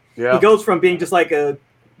 Like he goes from being just like a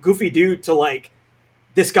goofy dude to like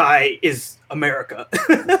this guy is America.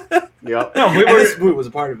 Yeah. No, this movie was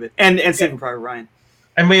a part of it. And Saving Private Ryan.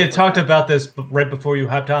 And we had talked about this right before you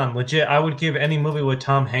hopped on. Legit, I would give any movie with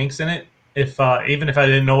Tom Hanks in it. If even if I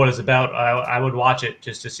didn't know what it was about, I would watch it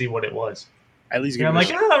just to see what it was. At least I'm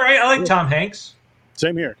like, all right, I like Tom Hanks.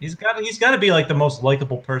 Same here. He's got to be like the most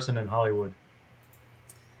likable person in Hollywood.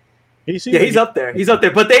 He's up there. He's up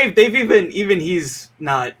there. But they've even he's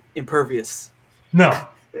not impervious. No.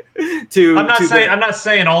 I'm not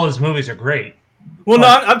saying all his movies are great. Well, no,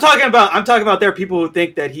 I'm talking about there are people who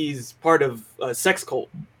think that he's part of a sex cult.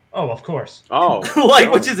 Oh, of course. Oh,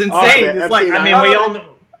 which is insane. It's like, I mean, we all know.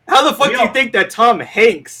 How the fuck do you think that Tom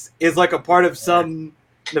Hanks is like a part of some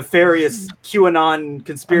nefarious QAnon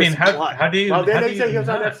conspiracy plot? How do you? Well, didn't they say he was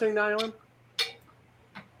on Epstein Island?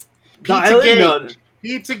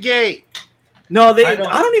 Pizzagate. No, I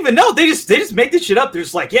don't even know. They just make this shit up. They're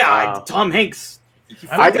just like, Tom Hanks.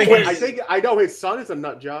 I know his son is a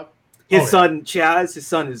nut job. His son Chaz. His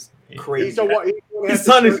son is crazy. His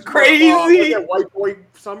son is crazy. White Boy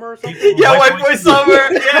Summer or something? Yeah, White Boy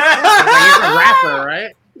Summer. Yeah. He's a rapper,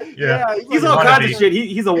 right? Yeah, he's all kinds of shit.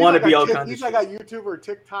 He's a wannabe all kinds of shit. He's like a YouTuber,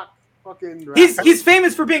 TikTok fucking rapper. He's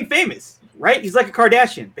famous for being famous, right? He's like a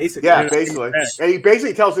Kardashian, basically. Yeah, basically. And he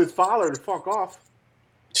basically tells his father to fuck off.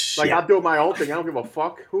 Like, I'm doing my own thing. I don't give a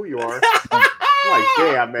fuck who you are. Like,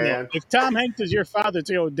 damn, man. If Tom Hanks is your father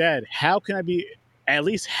to your dad, how can I be at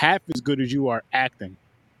least half as good as you are acting?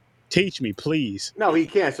 Teach me, please. No, he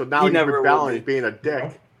can't. So now he's rebelling. He's being a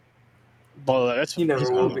dick. Well, he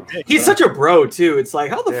never will be. He's such a bro too. It's like,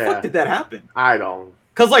 how the fuck did that happen? I don't.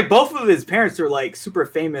 Because like both of his parents are like super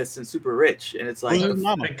famous and super rich, and it's like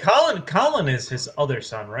Colin is his other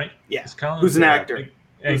son, right? Yeah, who's an actor.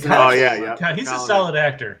 He's a solid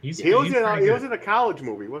actor. He was in a college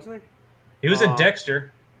movie, wasn't he? He was in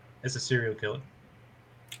Dexter as a serial killer.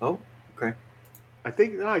 Oh, okay. I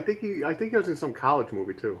think he was in some college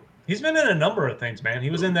movie too. He's been in a number of things, man. He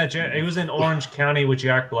was in Orange County with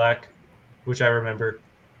Jack Black, which I remember.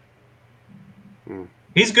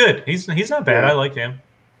 He's good. He's not bad. I like him.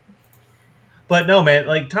 But no, man,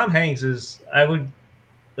 like Tom Hanks is. I would,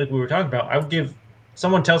 like we were talking about. I would give.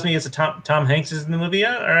 Someone tells me it's a Tom Hanks is in the movie, or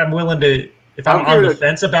I'm willing to. If I'm on the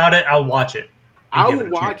fence about it, I'll watch it. I will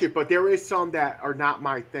watch it, but there is some that are not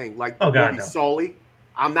my thing. Like the movie Sully,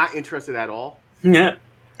 I'm not interested at all. Yeah,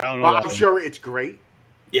 I don't know. But I'm sure it's great.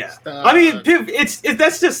 Yeah, I mean,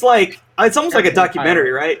 that's just like it's almost like a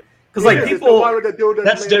documentary, right? Because like people,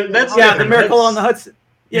 that's the Miracle on the Hudson.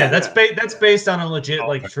 Yeah, that's based on a legit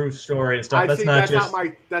like true story and stuff.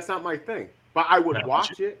 That's not my thing. But I would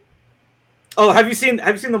watch it. Oh, have you seen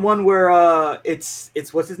the one where it's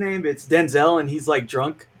what's his name? It's Denzel and he's like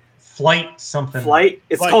drunk. Flight something. Flight.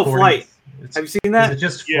 It's called Flight. Have you seen that? Is it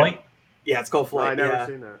just Flight? Yeah, it's called Flight. No, I never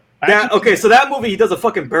seen that. So that movie, he does a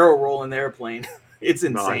fucking barrel roll in the airplane. It's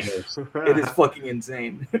insane. Nice. It is fucking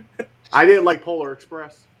insane. I didn't like Polar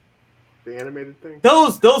Express, the animated thing.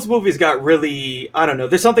 Those movies got really, I don't know.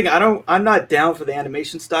 There's something I'm not down for the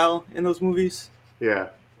animation style in those movies. Yeah.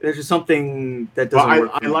 There's just something that doesn't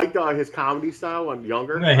work. I liked his comedy style when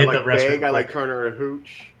younger. I like Big. I like Turner and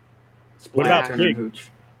Hooch. What about Turner and Hooch?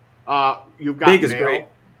 You've got Big Mail. is great.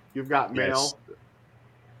 You've got Mail.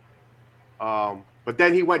 But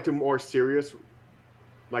then he went to more serious,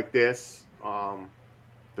 like this. The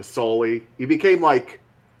Sully. He became like.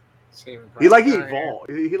 He evolved.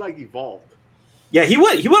 He evolved. Yeah, he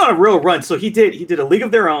went on a real run. So he did A League of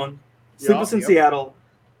Their Own, Sleepless in Seattle,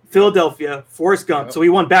 Philadelphia, Forrest Gump. So he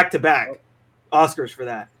won back-to-back Oscars for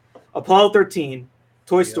that. Apollo 13,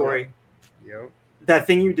 Toy Story, That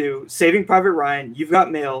Thing You Do, Saving Private Ryan, You've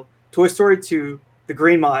Got Mail, Toy Story 2, The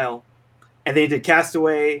Green Mile, and they did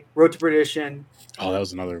Castaway, Road to Perdition. Oh, that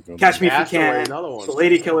was another good Catch Me If You Can, The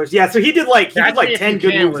Lady Killers. Yeah, so he did like 10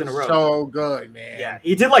 good movies in a row. So good, man. Yeah,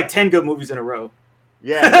 he did like 10 good movies in a row.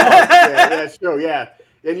 Yeah, no, yeah, that's true. Yeah,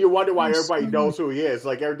 and you wonder why everybody knows who he is.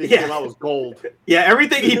 Like everything came out was gold. Yeah,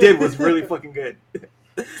 everything he did was really fucking good.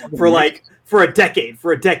 For a decade,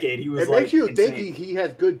 he was. It makes you think he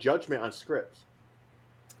has good judgment on scripts.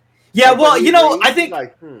 Yeah, well, you know, I think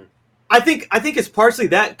it's partially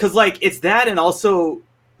that because like it's that, and also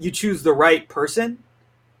you choose the right person.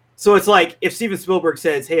 So it's like if Steven Spielberg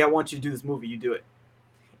says, "Hey, I want you to do this movie," you do it.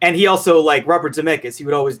 And he also like Robert Zemeckis, he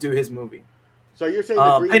would always do his movie. So you're saying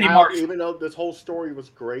the Green Mile, even though this whole story was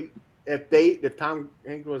great, if Tom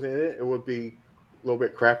Hanks was in it, it would be a little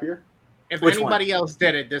bit crappier. If anybody else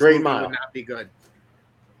did it, this movie would not be good.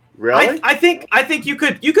 Really? I think you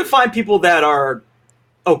could find people that are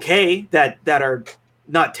okay, that are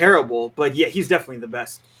not terrible, but yeah, he's definitely the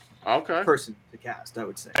best person to cast, I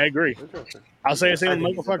would say. I agree. I'll say the same with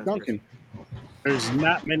Michael Clark Duncan. There's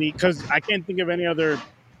not many, because I can't think of any other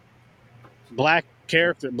black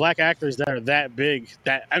actors that are that big.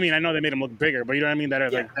 That I mean, I know they made him look bigger, but you know what I mean. That are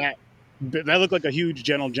like that look like a huge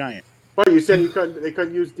gentle giant. But you said they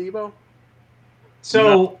couldn't use Debo.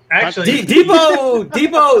 So actually,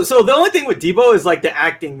 Debo. So the only thing with Debo is like the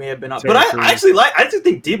acting may have been up, but I just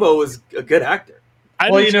think Debo was a good actor.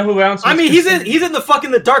 Well, you know who else? I mean, he's in the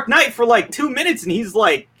fucking The Dark Knight for like 2 minutes, and he's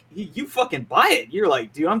like, you fucking buy it. You're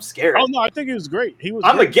like, dude, I'm scared. Oh no, I think he was great.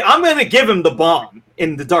 I'm gonna give him the bomb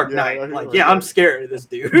in The Dark Knight. I'm scared of this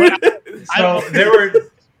dude. So there were.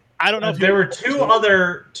 I don't know. If there were two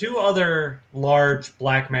other large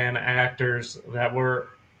black man actors that were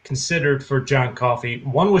considered for John Coffey.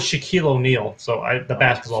 One was Shaquille O'Neal, the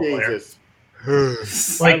basketball player.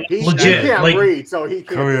 Like legit, he can't like read, so he can't.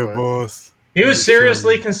 Come here, boss. He was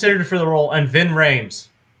seriously considered for the role, and Ving Rhames.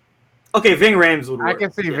 Okay, Ving Rhames would work. I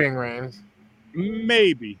can see Ving Rhames.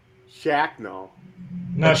 Maybe. Shaq, no.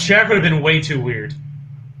 No, Shaq would have been way too weird.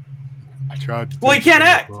 I tried. Well, he can't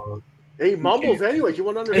act. He mumbles anyways. You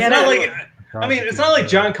won't understand. It's not like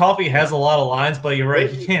John Coffey has a lot of lines, but you're right,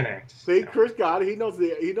 he can't act. See, Chris got it. He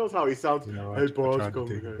knows how he sounds. You know, hey, boss, I tried come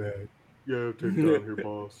to take it here. back. Yeah, take it down here,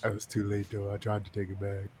 boss. I was too late though. I tried to take it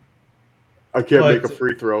back. I can't make a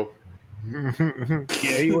free throw. Yeah,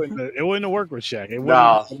 it wouldn't have worked with Shaq.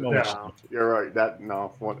 No, you're right.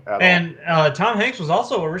 And Tom Hanks was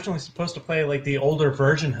also originally supposed to play like the older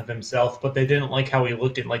version of himself, but they didn't like how he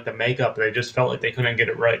looked in like the makeup. They just felt like they couldn't get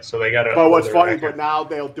it right, so they got to. But what's funny, but now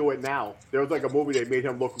they'll do it now. There was like a movie they made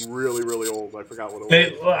him look really, really old. I forgot what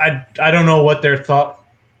it was. I don't know what their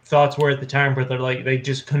thoughts were at the time, but they're like they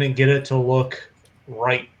just couldn't get it to look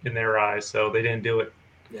right in their eyes, so they didn't do it.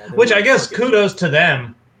 Yeah, which I guess kudos to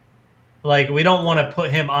them. Like, we don't want to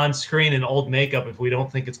put him on screen in old makeup if we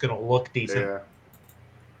don't think it's going to look decent. Yeah.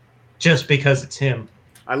 Just because it's him.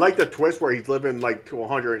 I like the twist where he's living like to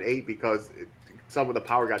 108 because some of the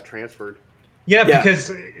power got transferred. Yeah,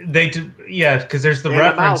 because because there's the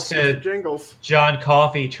reference to John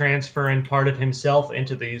Coffey transferring part of himself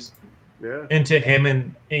into these. Yeah. Into him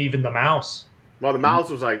and even the mouse. Well, the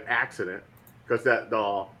mouse was like accident because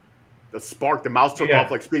the spark, the mouse took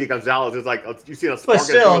off like Speedy Gonzalez. It's like you see a spark. But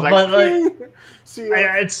still,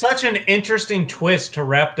 it's such an interesting twist to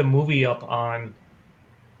wrap the movie up on.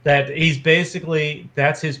 That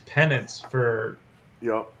that's his penance for.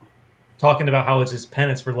 Yep. Talking about how it's his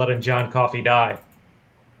penance for letting John Coffey die.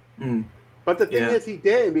 Mm. But the thing is, he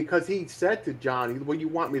did because he said to John, "What you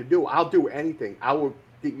want me to do? I'll do anything. I will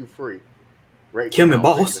get you free." Right? Kill me,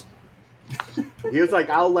 boss. He was like,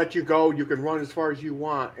 "I'll let you go. You can run as far as you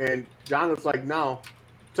want." And John was like, "No."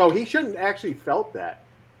 So he shouldn't actually felt that.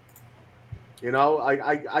 You know,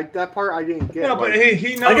 I that part I didn't get. No, but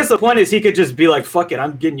he knows. I guess the point is he could just be like, "Fuck it,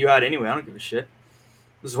 I'm getting you out anyway. I don't give a shit."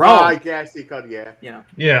 What's wrong? I guess he could, yeah.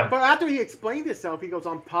 Yeah. But after he explained himself, he goes,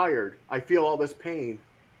 "I'm tired. I feel all this pain.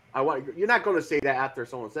 You're not going to say that after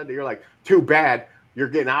someone said that. You're like, "Too bad. You're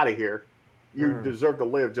getting out of here. You deserve to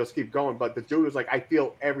live. Just keep going." But the dude was like, "I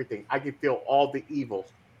feel everything. I can feel all the evil."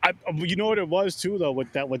 You know what it was too, though,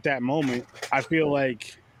 with that moment. I feel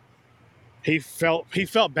like he felt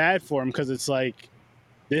bad for him because it's like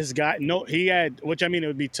this guy. No, he had, which I mean, it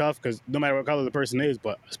would be tough because no matter what color the person is,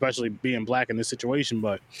 but especially being black in this situation,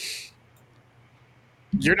 but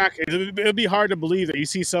you're not. It'll be hard to believe that you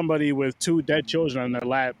see somebody with 2 dead children on their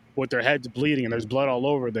lap with their heads bleeding and there's blood all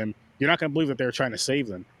over them. You're not going to believe that they're trying to save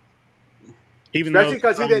them. Especially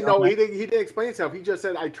because he didn't know. He didn't explain himself. He just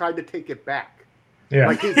said, "I tried to take it back." Yeah,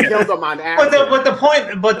 like he killed them on accident. But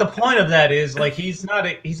the point of that is like he's not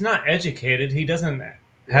educated. He doesn't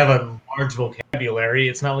have a large vocabulary.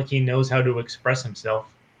 It's not like he knows how to express himself.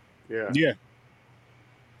 Yeah.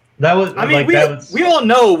 That was. I mean, we all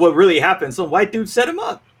know what really happened. Some white dude set him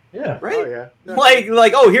up. Yeah. Right. Oh yeah.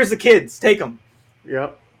 Like, oh, here's the kids. Take them.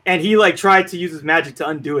 Yep. And he like tried to use his magic to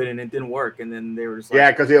undo it, and it didn't work. And then they were just like,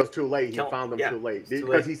 yeah, because it was too late. He found them too late.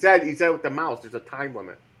 Because he said with the mouse, there's a time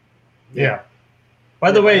limit. Yeah.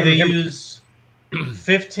 By the way, they use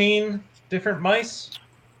 15 different mice.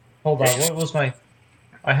 Hold on, what was my?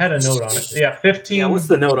 I had a note on it. Yeah, 15. Yeah, what's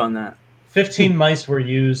the note on that? 15 mice were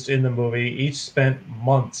used in the movie. Each spent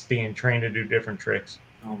months being trained to do different tricks.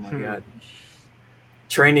 Oh my god.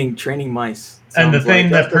 Training mice. And the thing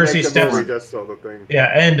that Percy steps on.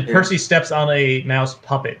 Yeah, and Percy steps on a mouse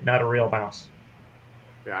puppet, not a real mouse.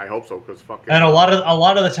 Yeah, I hope so, because fucking. And a lot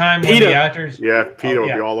of the time when the actors. Yeah, Peter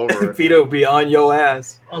would be all over it. Peter would be on your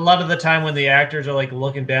ass. A lot of the time when the actors are like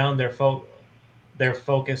looking down, they're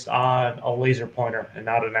focused on a laser pointer and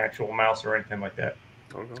not an actual mouse or anything like that.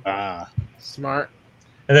 Smart.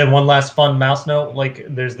 And then one last fun mouse note: like,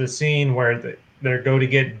 there's the scene where they go to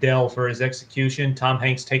get Dell for his execution. Tom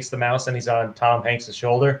Hanks takes the mouse and he's on Tom Hanks'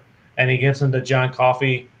 shoulder, and he gives him to John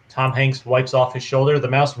Coffey. Tom Hanks wipes off his shoulder. The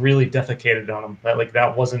mouse really defecated on him.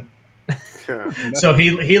 That wasn't. So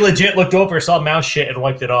he legit looked over, saw mouse shit, and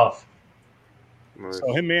wiped it off.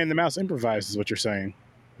 So him and the mouse improvised is what you're saying.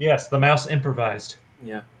 Yes, the mouse improvised.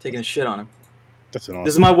 Yeah, taking a shit on him. That's an awesome.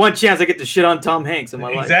 This is my one chance I get to shit on Tom Hanks in my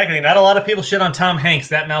life. Exactly. Not a lot of people shit on Tom Hanks.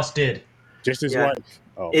 That mouse did. Just his wife.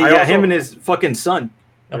 Oh. Yeah, him and his fucking son.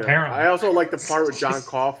 Apparently. I also like the part with John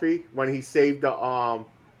Coffey when he saved the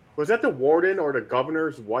was that the warden or the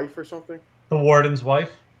governor's wife or something? The warden's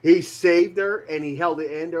wife. He saved her and he held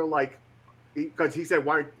it in there because he said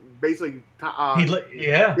why basically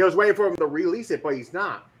he was waiting for him to release it, but he's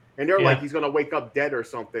not. And they're like he's gonna wake up dead or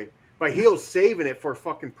something. But he was saving it for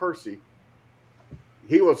fucking Percy.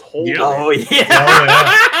 He was holding it. Oh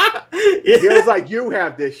yeah. He was like, you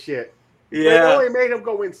have this shit. Yeah. It only made him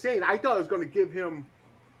go insane. I thought it was going to give him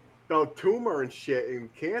the tumor and shit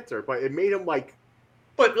and cancer, but it made him like.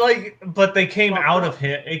 But they came out of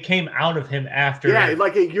him. It came out of him after. Yeah,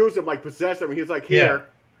 like he used him, like possessed him. He was like, here,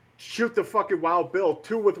 shoot the fucking Wild Bill.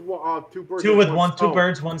 Two birds. Two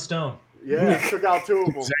birds, one stone. Yeah, took out two of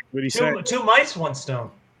them. Exactly what he said. Two mice, one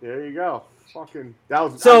stone. There you go. Fucking that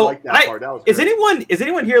was. So I like that part. That was. Is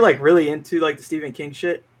anyone here like really into like the Stephen King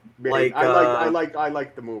shit? Like I like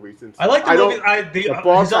the movies. I like the movies. The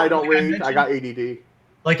books I don't read. I got ADD.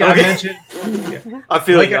 Like I mentioned, I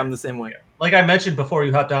feel like I'm the same way. Like I mentioned before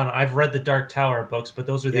you hopped on, I've read the Dark Tower books, but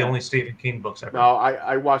those are the only Stephen King books I've read. No,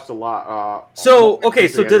 I watched a lot. So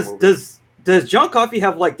does John Coffey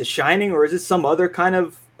have like The Shining, or is this some other kind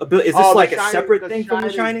of ability? Is this like a separate thing from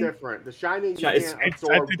The Shining? Different. The Shining, it's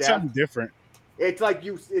something different. It's like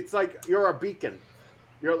you're a beacon.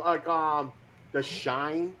 You're like the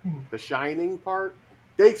shining part.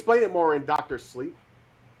 They explain it more in Doctor Sleep.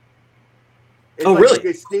 It's really?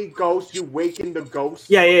 You see ghosts, you waken the ghosts.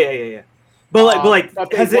 Yeah. But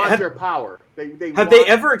they want your power. Have they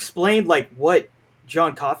ever explained like what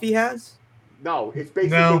John Coffey has? No, it's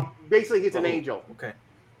basically he's an angel. Okay.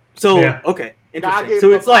 So okay, interesting. God gave so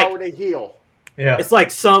him it's like power to heal. Yeah, it's like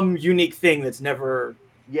some unique thing that's never.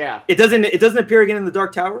 Yeah. It doesn't appear again in the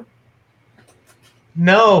Dark Tower.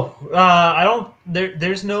 No, I don't.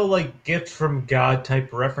 There's no like gift from God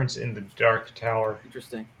type reference in the Dark Tower.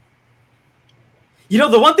 Interesting. You know,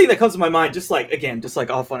 the one thing that comes to my mind, just like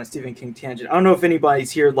off on a Stephen King tangent. I don't know if anybody's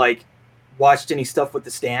here like watched any stuff with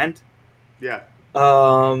The Stand. Yeah.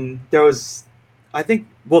 There was, I think.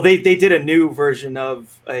 Well, they did a new version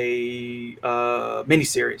of a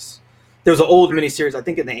miniseries. There was an old miniseries, I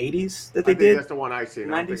think, in the 80s that they did. That's the one I seen.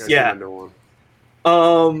 90s? Yeah.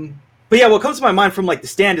 But yeah, what comes to my mind from like The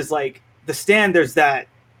Stand is like The Stand. There's that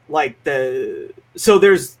like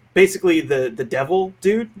there's basically the devil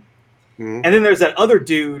dude, and then there's that other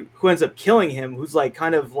dude who ends up killing him, who's like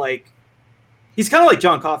he's kind of like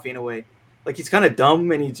John Coffey in a way. Like he's kind of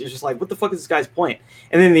dumb, and he's just like, what the fuck is this guy's point?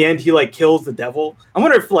 And then in the end, he like kills the devil. I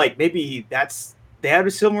wonder if like maybe they have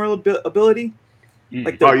a similar ability.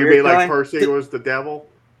 Like you mean like Percy was the devil?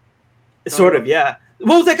 Sort of, yeah.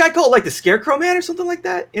 What was that guy called? Like the Scarecrow Man or something like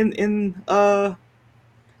that in The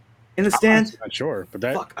Stand? I'm not sure, but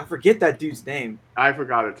that I forget that dude's name. I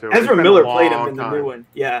forgot it too. Ezra Miller played him in the new one.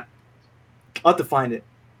 Yeah, I'll have to find it.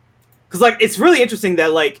 Because like it's really interesting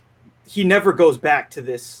that like he never goes back to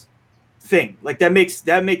this thing. Like that makes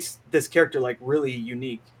this character like really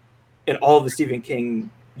unique in all of the Stephen King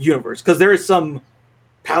universe. Because there is some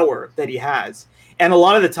power that he has. And a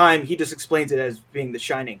lot of the time, he just explains it as being The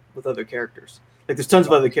Shining with other characters. Like, there's tons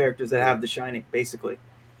of other characters that have The Shining, basically.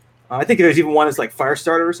 I think there's even one that's like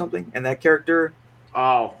Firestarter or something, and that character.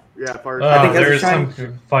 Oh, Yeah, fire. I think has a there's shine.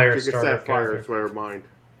 some fire She can starter set fire. character. Swear mind.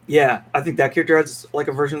 Yeah, I think that character has like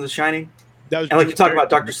a version of The Shining. That was And like Drew you talk about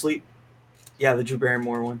Barrymore. Dr. Sleep. Yeah, the Drew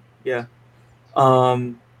Barrymore one. Yeah.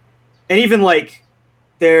 And even like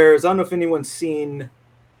there's, I don't know if anyone's seen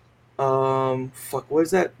what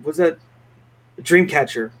is that? Was that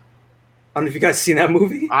Dreamcatcher? I don't know if you guys seen that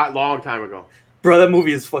movie. Long time ago. Bro, that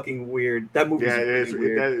movie is fucking weird. That movie Yeah, is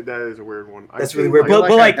really weird. That is a weird one. That's really weird.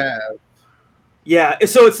 But like yeah,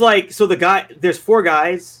 so it's like there's 4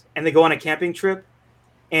 guys and they go on a camping trip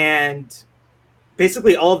and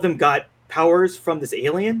basically all of them got powers from this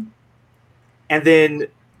alien. And then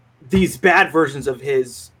these bad versions of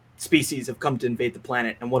his species have come to invade the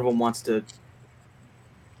planet, and one of them wants to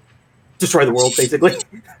destroy the world, basically.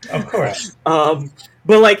 Of course. But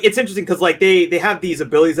like it's interesting because like they have these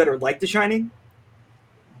abilities that are like The Shining,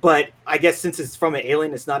 but I guess since it's from an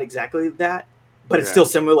alien, it's not exactly that. But it's still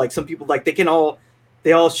similar. Like some people, like they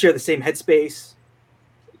all share the same headspace.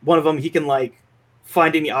 One of them, he can like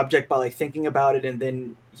find any object by like thinking about it, and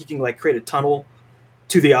then he can like create a tunnel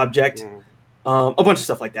to the object. A bunch of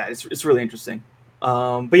stuff like that. It's really interesting.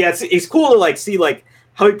 But yeah, it's cool to like see like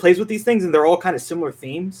how he plays with these things, and they're all kind of similar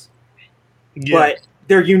themes, but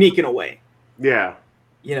they're unique in a way. Yeah,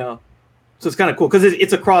 you know, so it's kind of cool because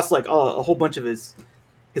it's across like a whole bunch of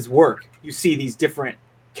his work. You see these different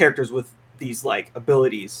characters with these like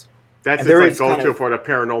abilities. That's his like go-to for the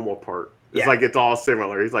paranormal part. It's like it's all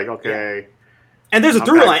similar. He's like, okay. Yeah. And there's a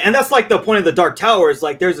through line, and that's like the point of the Dark Tower is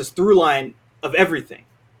like there's this through line of everything.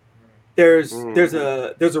 There's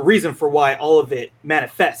a reason for why all of it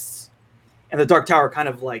manifests, and the Dark Tower kind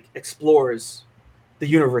of like explores the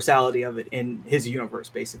universality of it in his universe,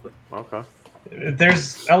 basically. Okay.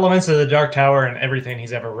 There's elements of the Dark Tower in everything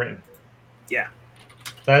he's ever written. Yeah.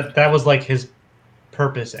 That was like his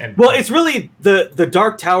purpose and it's really the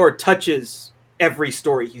Dark Tower touches every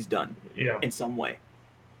story he's done in some way.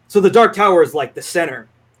 So the Dark Tower is like the center,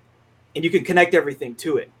 and you can connect everything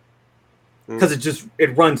to it because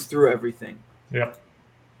it runs through everything. Yep.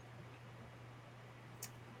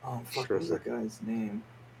 Oh fuck! What's that guy's name?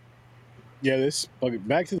 Yeah,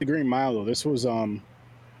 back to the Green Mile though. This was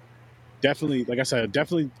definitely, like I said,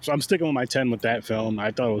 So I'm sticking with my 10 with that film.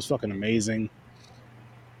 I thought it was fucking amazing.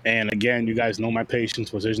 And again, you guys know my patience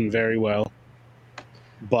precision very well.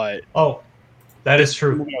 But that is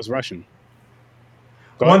true. I was rushing.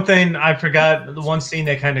 One thing I forgot, the one scene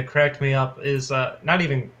that kind of cracked me up is not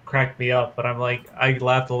even cracked me up, but I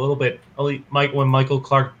laughed a little bit. When Michael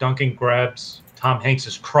Clark Duncan grabs Tom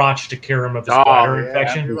Hanks's crotch to cure him of his bladder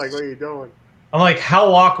infection. You're like, what are you doing? I'm like,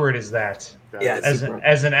 how awkward is that? Yeah, as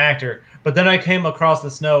an actor. But then I came across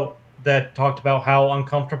this note that talked about how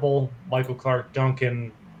uncomfortable Michael Clark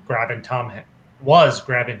Duncan was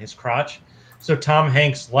grabbing his crotch. So Tom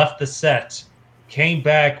Hanks left the set, came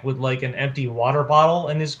back with like an empty water bottle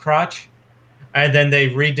in his crotch, and then they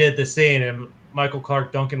redid the scene, and Michael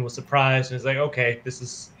Clark Duncan was surprised and was like, okay,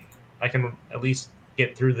 I can at least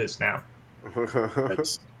get through this now.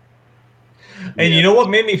 And you know what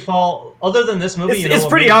made me fall, other than this movie? It's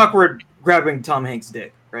pretty awkward grabbing Tom Hanks'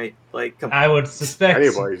 dick, right? Like, I would suspect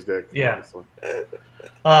anybody's dick. Yeah.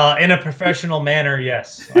 In a professional manner,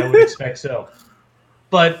 yes, I would expect so.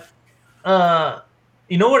 But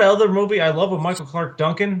you know what other movie I love with Michael Clark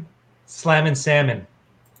Duncan? Slammin' Salmon.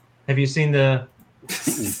 Have you seen the?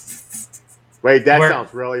 Wait, that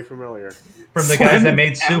sounds really familiar. From the guys that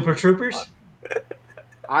made Super Troopers?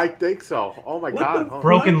 I think so. Oh my god!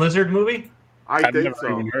 Broken Lizard movie? I've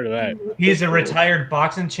never even heard of that. He's a retired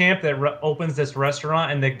boxing champ that opens this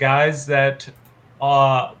restaurant, and the guys that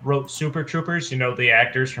wrote Super Troopers, the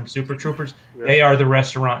actors from Super Troopers, they are the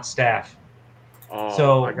restaurant staff. Oh,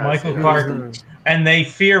 so Michael Clark, and they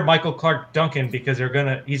fear Michael Clark Duncan because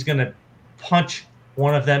he's gonna punch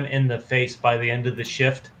one of them in the face by the end of the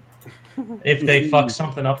shift if they fuck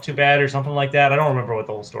something up too bad or something like that. I don't remember what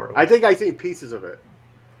the whole story was. I think I've seen pieces of it.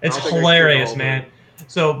 It's hilarious, man.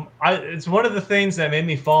 So it's one of the things that made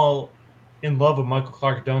me fall in love with Michael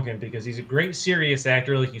Clark Duncan because he's a great serious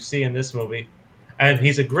actor, like you see in this movie, and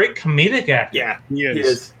he's a great comedic actor. Yeah, he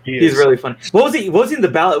is. He's really funny. What was he? What was he in the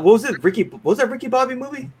ballad? What was it? What was that Ricky Bobby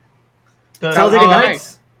movie? Talladega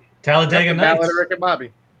Nights. Talladega Nights. Ballad of Rick and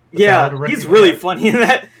Bobby. Yeah, he's really funny in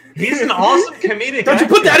that. He's an awesome comedic. Don't you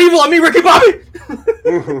put that evil on me, Ricky Bobby?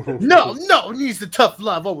 No, needs the tough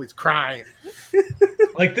love, always crying.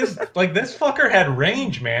 Like this fucker had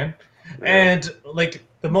range, man. And like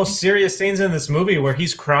the most serious scenes in this movie where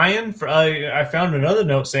he's crying. I found another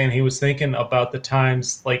note saying he was thinking about the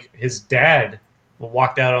times like his dad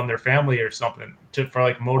walked out on their family or something for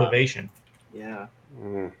like motivation. Yeah.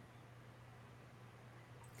 Mm.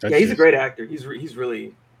 Yeah, he's a great actor. He's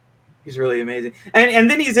really He's really amazing. And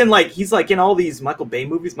then he's in all these Michael Bay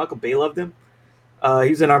movies. Michael Bay loved him. He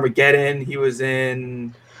was in Armageddon. He was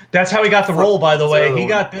in. That's how he got the role, by the way. He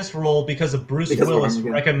got this role because of Bruce Willis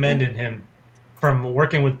recommended him from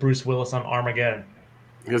working with Bruce Willis on Armageddon.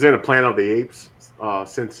 He was in a Planet of the Apes,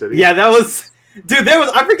 Sin City. Yeah, that was. Dude,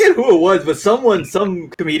 I forget who it was, but some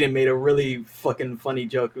comedian made a really fucking funny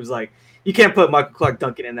joke. It was like, you can't put Michael Clark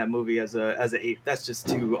Duncan in that movie as an ape. That's just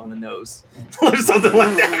too on the nose, or something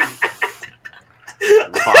like that.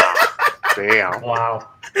 Damn! Wow.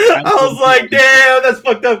 I was like, damn, that's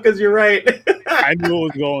fucked up. Because you're right. I knew it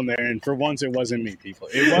was going there, and for once, it wasn't me, people.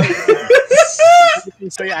 It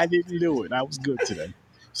wasn't. Say I didn't do it. I was good today.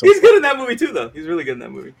 So he's good in that movie too, though. He's really good in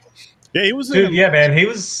that movie. Yeah, he was. Dude, yeah, man, he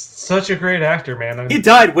was such a great actor, man. He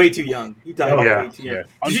died way too young. Way too young. Yeah.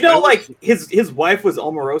 Did you know, like, his wife was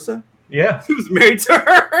Omarosa? Yeah. He was married to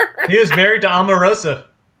her. He was married to Omarosa.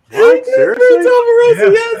 What? Seriously?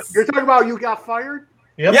 Omarosa, yes. You're talking about You Got Fired?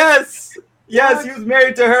 Yep. Yes. Yes, he was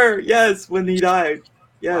married to her. Yes, when he died.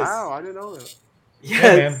 Yes. Wow, I didn't know that.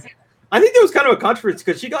 Yes. Yeah, I think there was kind of a controversy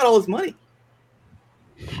because she got all his money.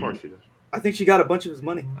 Of course she did. I think she got a bunch of his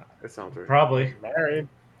money. That sounds right. Probably. Married.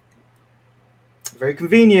 Very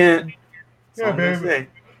convenient. Yeah, baby.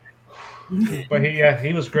 But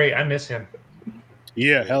he was great. I miss him.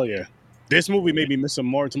 Yeah, hell yeah. This movie made me miss him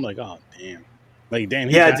more. I'm like, oh damn. Like damn.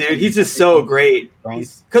 Yeah, dude, he's just so great.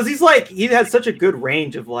 Because he has such a good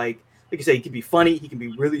range of like you say, he can be funny, he can be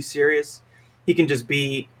really serious, he can just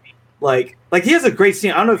be like he has a great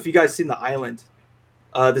scene. I don't know if you guys seen The Island,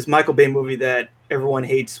 this Michael Bay movie that everyone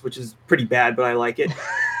hates, which is pretty bad, but I like it.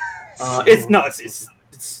 It's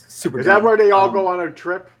super. Is that where they all go on a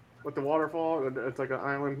trip with the waterfall? It's like an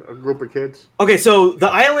island, a group of kids. Okay, so The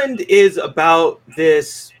Island is about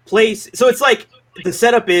this place. So it's like the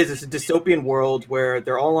setup is it's a dystopian world where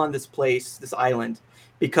they're all on this place, this island,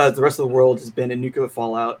 because the rest of the world has been in nuclear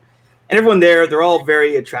fallout. And everyone there, they're all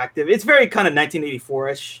very attractive. It's very kind of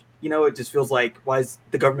 1984-ish. You know, it just feels like, why is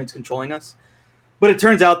the government controlling us? But it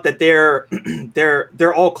turns out that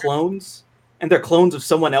they're all clones, and they're clones of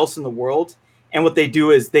someone else in the world. And what they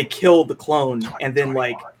do is they kill the clone, and then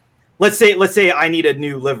like, let's say I need a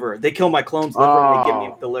new liver. They kill my clone's liver, and they give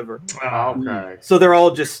me the liver. Okay. So they're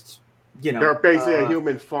all just, they're basically a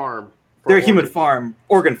human farm. They're a human farm,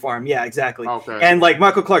 organ farm. Yeah, exactly. Okay. And like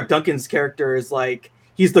Michael Clark Duncan's character is like,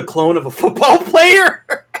 he's the clone of a football player.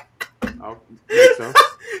 Oh, makes sense.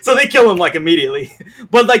 So they kill him like immediately.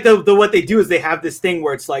 But like the what they do is they have this thing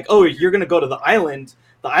where it's like, oh, you're gonna go to the island.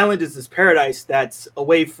 The island is this paradise that's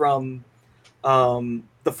away from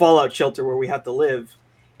the fallout shelter where we have to live.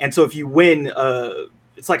 And so if you win,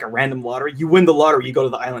 it's like a random lottery. You win the lottery, you go to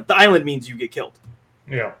the island. The island means you get killed.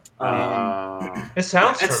 Yeah. It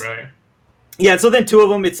sounds familiar. Yeah, so then two of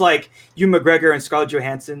them, it's like Ewan McGregor and Scarlett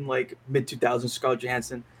Johansson, like mid-2000s Scarlett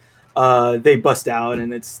Johansson. They bust out,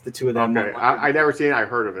 and it's the two of them. Okay, I never seen it. I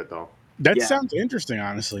heard of it, though. That sounds interesting,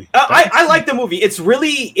 honestly. I like the movie. It's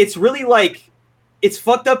really like, it's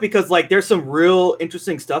fucked up because like there's some real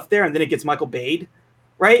interesting stuff there, and then it gets Michael Bay'd,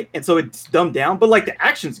 right? And so it's dumbed down, but like the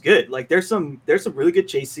action's good. Like there's some really good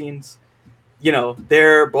chase scenes. You know,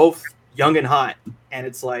 they're both young and hot, and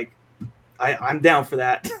it's like, I'm down for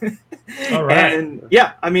that. All right. And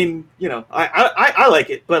yeah, I mean, you know, I like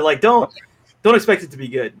it, but like don't expect it to be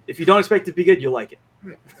good. If you don't expect it to be good, you'll like it.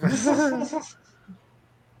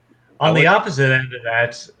 On the opposite end of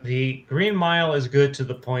that, the Green Mile is good to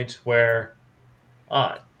the point where,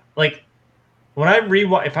 like, when I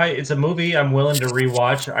rewatch, if it's a movie I'm willing to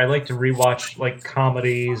rewatch, I like to rewatch like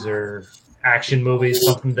comedies or action movies,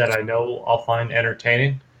 something that I know I'll find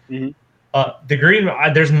entertaining. Mm-hmm. The Green,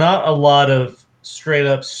 there's not a lot of straight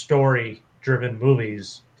up story driven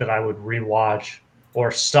movies that I would rewatch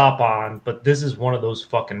or stop on, but this is one of those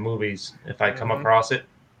fucking movies. If I come across it,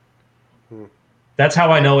 that's how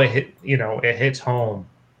I know it hit. You know, it hits home,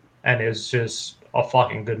 and is just a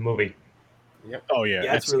fucking good movie. Yep. Oh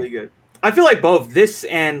yeah, it's really good. I feel like both this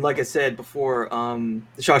and, like I said before,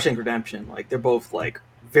 The Shawshank Redemption, like they're both like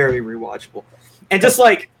very rewatchable, and just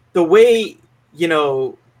like the way, you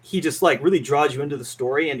know, he just like really draws you into the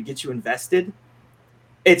story and gets you invested.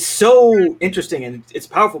 It's so interesting and it's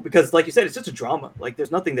powerful because, like you said, it's just a drama. Like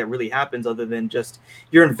there's nothing that really happens other than just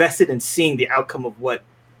you're invested in seeing the outcome of what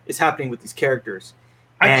is happening with these characters.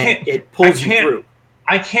 And it pulls you through.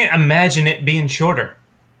 I can't imagine it being shorter.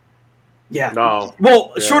 Yeah. No.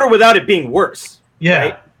 Well, shorter without it being worse. Yeah.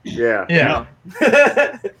 Right? Yeah. Yeah.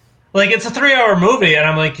 Like it's a 3-hour movie, and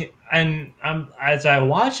I'm like, as I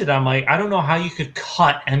watch it, I'm like, I don't know how you could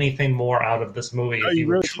cut anything more out of this movie if you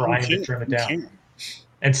were trying to trim it down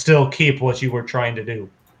and still keep what you were trying to do.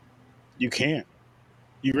 You can't.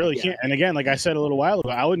 You really can't. And again, like I said a little while ago,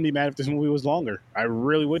 I wouldn't be mad if this movie was longer. I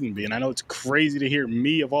really wouldn't be. And I know it's crazy to hear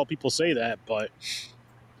me, of all people, say that, but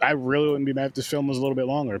I really wouldn't be mad if this film was a little bit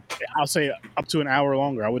longer. I'll say up to an hour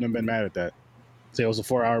longer. I wouldn't have been mad at that. Say it was a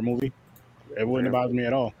 4-hour movie. It wouldn't have bothered me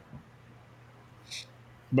at all.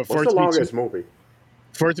 But What's the longest movie?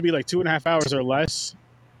 For it to be like 2.5 hours or less,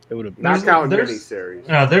 it would have been. Not counting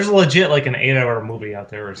miniseries. There's legit like an 8-hour movie out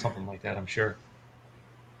there or something like that, I'm sure.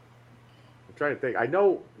 I'm trying to think. I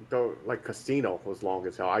know like Casino was long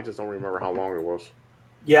as hell. I just don't remember how long it was.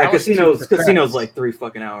 Yeah, Casino's like 3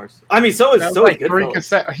 fucking hours. I mean, so is like 3 Goodfellas.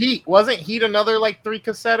 cassette. Wasn't Heat another like 3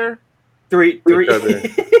 cassetter? 3.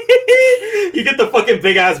 You get the fucking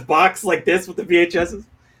big ass box like this with the VHSs.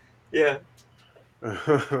 Yeah.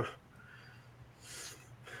 The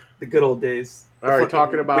good old days. All right,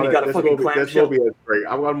 talking about it. This movie is great.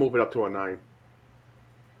 I'm gonna move it up to a 9.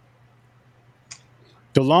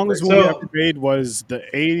 The longest movie ever made was the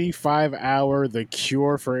 85-hour The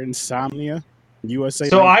Cure for Insomnia, USA.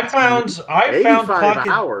 So I found 85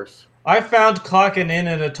 hours. I found clocking in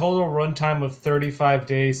at a total runtime of 35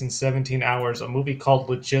 days and 17 hours. A movie called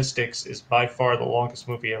Logistics is by far the longest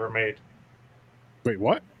movie ever made. Wait,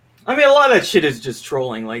 what? I mean, a lot of that shit is just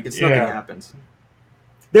trolling. Like, nothing happens.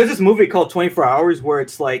 There's this movie called 24 Hours where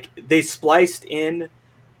it's like they spliced in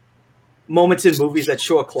moments in movies that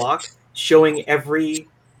show a clock showing every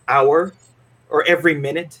hour or every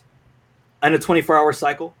minute in a 24-hour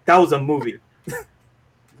cycle. That was a movie.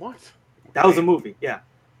 What? That was a movie, yeah.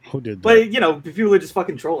 Who did that? But, people are just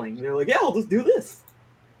fucking trolling. They're like, yeah, I'll just do this.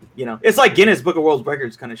 It's like Guinness Book of World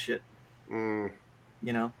Records kind of shit. The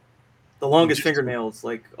longest fingernails,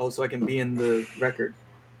 like, so I can be in the record.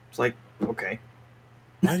 It's like, okay.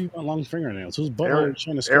 Why do you want long fingernails? Who's trying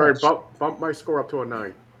to scratch? Aaron, bump my score up to a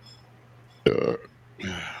 9.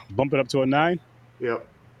 Bump it up to a 9? Yep.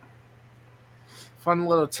 Fun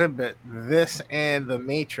little tidbit. This and The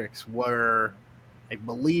Matrix were, I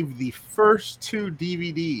believe, the first 2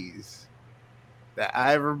 DVDs that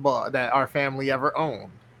I ever bought, that our family ever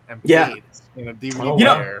owned and played in a DVD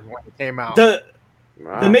player when it came out. The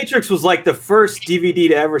Matrix was like the first DVD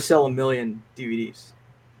to ever sell 1 million DVDs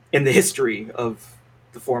in the history of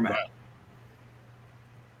the format.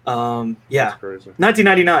 Wow. Yeah. Crazy.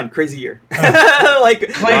 1999, crazy year. Like,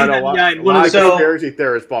 a lot of conspiracy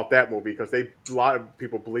theorists bought that movie because a lot of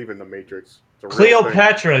people believe in the Matrix.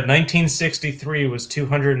 Cleopatra, 1963, was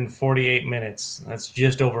 248 minutes. That's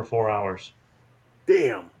just over 4 hours.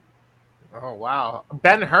 Damn. Oh wow.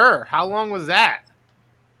 Ben-Hur, how long was that?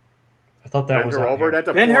 I thought that was over.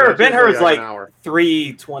 Ben-Hur is like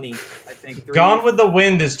 320, I think. Gone with the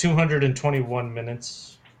Wind is 221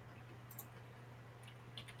 minutes.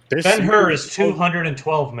 Ben-Hur is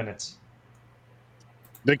 212 minutes.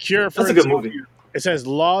 The Cure for That's a good movie. It says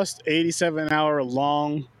Lost, 87-hour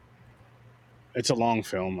long. It's a long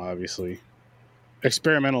film, obviously.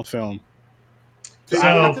 Experimental film.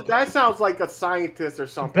 So, that sounds like a scientist or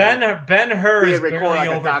something. Ben-Hur is barely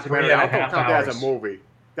over 3.5 I don't count that as a movie.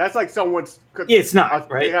 That's like someone's. It's not,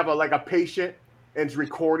 right? They have a patient and it's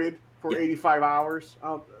recorded for 85 hours.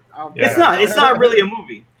 It's not. It's not really a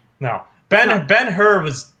movie. No. Ben-Hur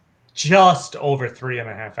was just over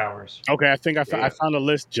 3.5 hours. Okay, I think I found a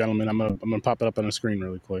list, gentlemen. I'm gonna pop it up on the screen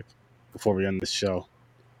really quick before we end this show.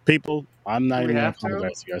 People, I'm not even gonna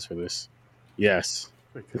apologize to you guys for this. Yes,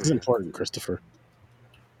 this is important, Christopher.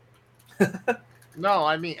 No,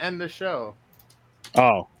 I mean end the show.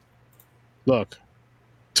 Oh, look,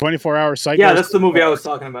 24-hour cycle. Yeah, that's the movie I was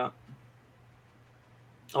talking about.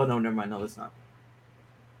 Oh no, never mind. No, that's not.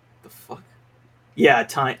 The fuck. Yeah,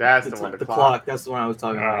 time. That's the one. The clock. That's the one I was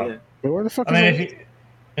talking about. Yeah. But where the fuck? If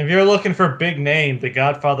you're looking for big name, The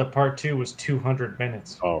Godfather Part 2 was 200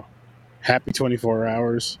 minutes. Oh, happy 24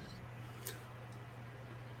 hours.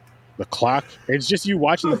 The clock. It's just you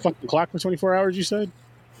watching the fucking clock for 24 hours. You said.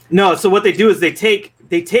 No. So what they do is they take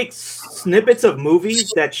snippets of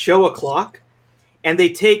movies that show a clock, and they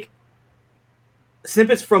take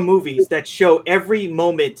snippets from movies that show every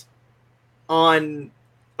moment on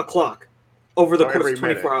a clock over the course of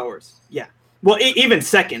 24 hours. Yeah. Well, even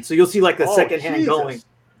seconds. So you'll see like the second hand going.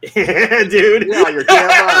 Yeah, dude. Yeah, you're damn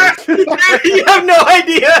right. You have no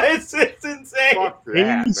idea. It's insane. Fuck that,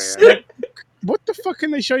 man. What the fuck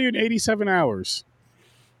can they show you in 87 hours?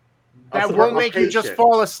 That won't make you just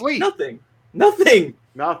fall asleep. Nothing.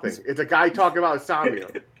 It's a guy talking about insomnia.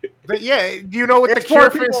 But yeah, do you know what the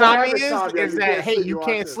cure for insomnia is? Is that, hey, you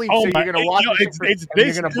can't sleep, so you're going to watch it and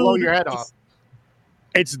you're going to blow your head off.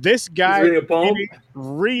 It's this guy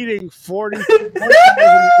reading 40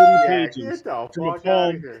 pages from a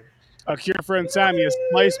poem, A Cure for Insomnia,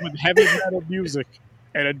 spliced with heavy metal music.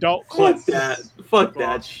 an adult Fuck clip. that. Fuck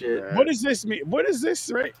that shit. What does this mean? What is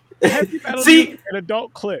this, right? Heavy metal See- music and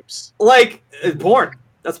adult clips. Like porn.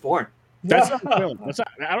 That's porn. That's not a film.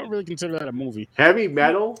 I don't really consider that a movie. Heavy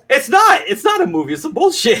metal? It's not. It's not a movie. It's some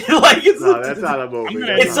bullshit. Like it's No, that's not a movie.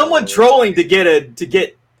 It's someone trolling to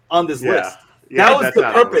get on this list. That was the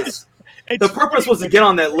purpose. The purpose was to get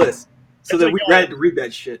on that list, so that we had to read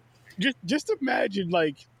that shit. Just imagine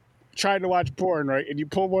like trying to watch porn, right? And you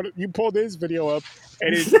pull this video up,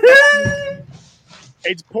 and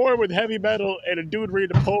it's porn with heavy metal and a dude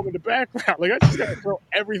reading a poem in the background. Like I just gotta throw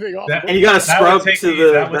everything off. And you gotta scrub to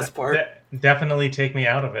the best part. Definitely take me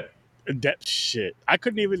out of it. That shit. I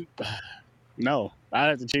couldn't even. No, I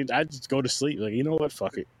have to change. I just go to sleep. Like you know what?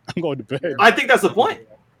 Fuck it. I'm going to bed. I think that's the point.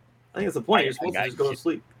 You're supposed to just go to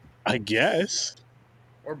sleep. I guess.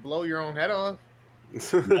 Or blow your own head off.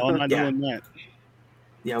 No, I'm not doing that.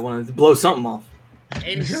 Yeah, I wanted to blow something off.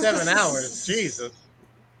 87 hours. Jesus.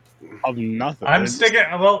 Of nothing. I'm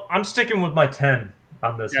sticking with my 10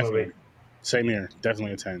 on this movie. Same here.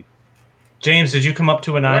 Definitely a 10. James, did you come up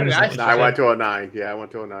to a 9? I went to a 9. Yeah, I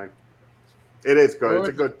went to a 9. It is good. It's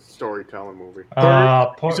a good storytelling movie.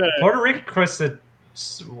 Puerto Rico, Chris said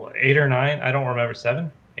 8 or 9. I don't remember.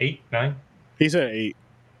 7, 8, 9. He said 8.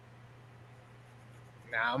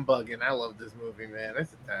 Nah, I'm bugging. I love this movie, man.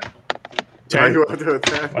 It's a 10. 10. You went to a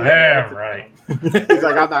 10? Yeah, right. He's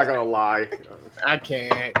like, I'm not gonna lie. I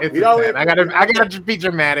can't. It's a 10. I gotta be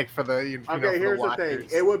dramatic for the. Here's the thing.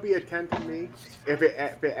 It would be a 10 to me if it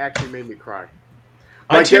actually made me cry.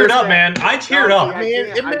 I teared up, man. I teared up.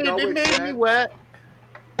 It made me wet.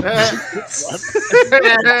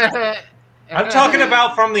 I'm talking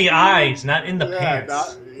about from the eyes, not in the pants.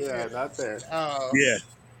 Not there. Yeah.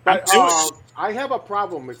 But I have a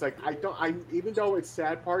problem. It's like even though it's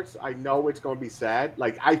sad parts, I know it's gonna be sad.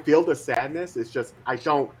 Like I feel the sadness. It's just I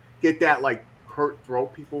don't get that like hurt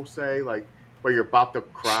throat people say like where you're about to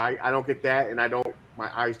cry. I don't get that, and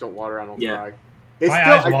my eyes don't water. I don't cry.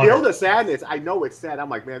 I feel the sadness. I know it's sad. I'm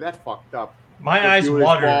like, man, that's fucked up. My eyes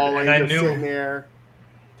watered, and I knew. Sitting there.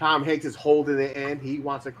 Tom Hanks is holding it in. He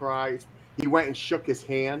wants to cry. He went and shook his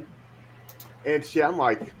hand. And shit, I'm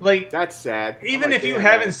like, that's sad. Even if you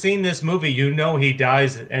haven't seen this movie, you know he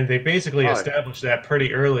dies, and they basically established that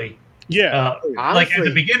pretty early. Yeah. Like at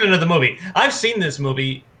the beginning of the movie. I've seen this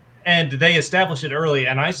movie, and they established it early,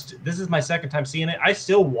 and this is my second time seeing it. I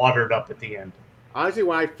still watered up at the end. Honestly,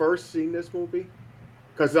 when I first seen this movie,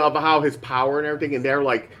 because of how his power and everything, and they're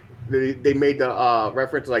like, they made the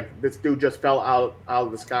reference like this dude just fell out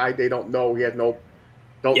of the sky. They don't know. He has know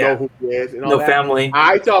who he is and all that. Family.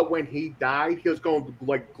 I thought when he died, he was going to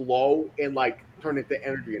like glow and like turn into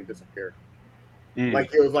energy and disappear.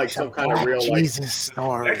 Like it was like some kind of real Jesus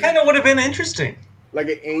story. That kind of would have been interesting, like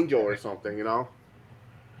an angel or something, you know.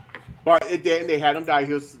 But they had him die.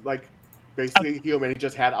 He was like basically human. He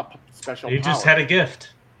just had a special. He just had a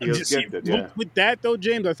gift. With that though,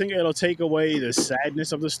 James, I think it'll take away the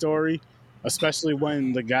sadness of the story, especially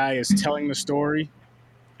when the guy is telling the story,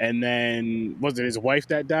 and then was it his wife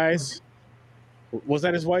that dies? Was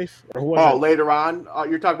that his wife? Or who was it? Later on,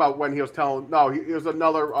 you're talking about when he was telling. No, he was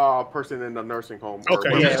another person in the nursing home.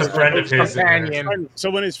 Okay, a friend of his. Companion. So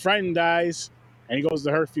when his friend dies, and he goes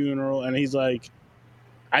to her funeral, and he's like,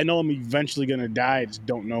 I know I'm eventually gonna die. I just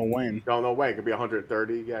don't know when. Don't know when. It could be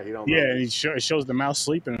 130. Yeah, he don't know. Yeah, and it shows the mouse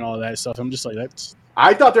sleeping and all that stuff. I'm just like, that's.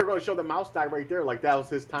 I thought they were going to show the mouse die right there, like that was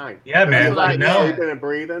his time. Yeah, man. Like, no. Sleeping and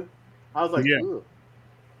breathing. I was like, ugh.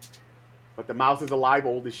 But the mouse is alive,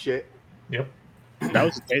 old as shit. Yep.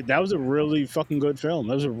 That was a really fucking good film.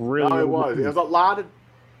 That was a really. No, it was. It was a lot of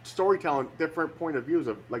storytelling, different point of views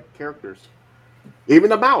of like characters. Even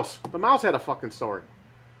the mouse. The mouse had a fucking story.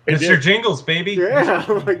 Mr. Jingles, baby. Yeah,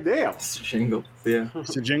 I'm like damn. Mr. Jingles, yeah.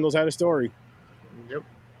 Mr. Jingles had a story. Yep.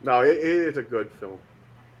 No, it is a good film.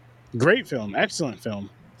 Great film, excellent film.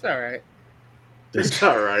 It's all right. It's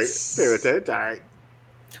all right. It's all right.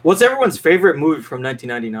 What's everyone's favorite movie from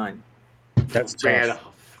 1999? That's tough. Man,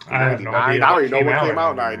 I have no idea. I don't even know what came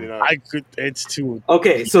out in 99. It's too.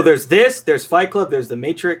 Okay, so there's Fight Club, there's The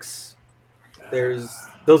Matrix,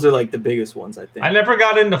 those are like the biggest ones, I think. I never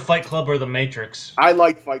got into Fight Club or The Matrix. I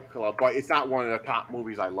like Fight Club, but it's not one of the top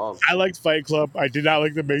movies I love. I liked Fight Club. I did not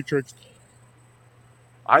like The Matrix.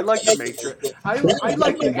 I like The Matrix. I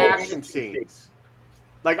like the action scenes.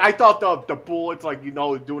 Like, I thought the bullets, like,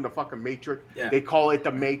 doing the fucking Matrix. Yeah. They call it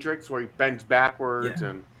The Matrix, where he bends backwards.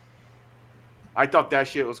 And I thought that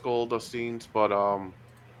shit was cool, those scenes. But,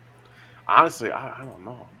 honestly, I don't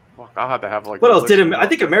know. Fuck, I'll have to have, like... What else I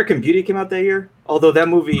think American Beauty came out that year? Although that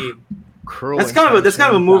movie... Cruel that's kind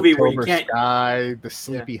of a movie where you October can't... Sky, The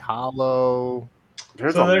Sleepy Hollow.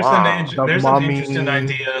 There's So a there's lot. there's an interesting Mummy,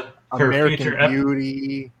 idea for American future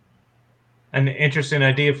Beauty. an interesting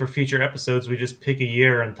idea for future episodes. We just pick a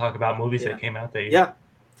year and talk about movies that came out that year. Yeah.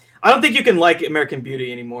 I don't think you can like American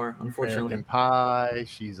Beauty anymore, unfortunately. American Pie.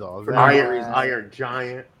 She's all For that. Iron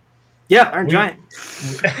Giant. Yeah, Iron Giant.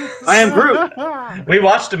 I am Groot. We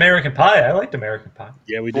watched American Pie. I liked American Pie.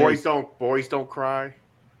 Yeah, we did. Boys don't cry.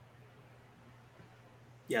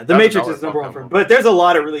 Yeah, The Matrix is number one for me. But there's a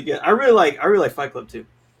lot of really good. I really like Fight Club too.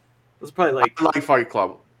 Those are probably like I like Fight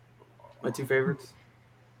Club. My two favorites.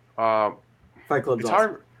 Fight Club's it's awesome.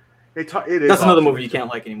 hard. It is. That's another movie you can't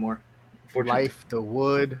like anymore. Life, The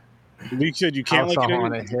Wood. You said you can't House like it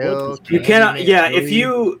on a anymore? Hill. You cannot. Yeah, if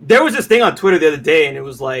you there was this thing on Twitter the other day, and it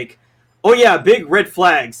was like, oh yeah, big red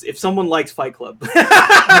flags if someone likes Fight Club. They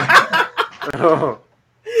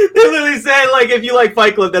literally said like if you like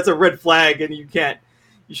Fight Club, that's a red flag, and you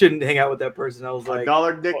shouldn't hang out with that person. I was like,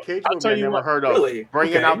 dollar Nick Cage movie I never heard of. Really?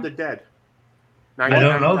 Bringing Out the Dead. I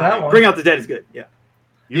don't know that one. Bring Out the Dead is good. Yeah.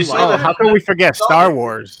 You saw that? How can we forget Star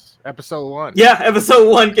Wars Episode 1? Yeah, Episode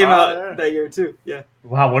 1 came out that year too. Yeah.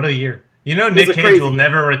 Wow, what a year! You know, Nick Cage will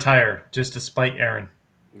never retire, just to spite Aaron.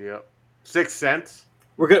 Yep. 6 Sense.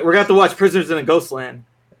 We're gonna have to watch Prisoners in a Ghostland.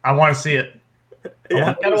 I want to see it.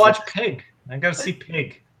 Yeah. I gotta watch Pig. I gotta see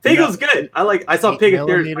Pig. Pig was good. I saw Pig in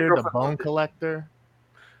theaters. The Bone Collector.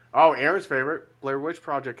 Oh, Aaron's favorite, Blair Witch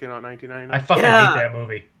Project came out in 1999. I fucking hate that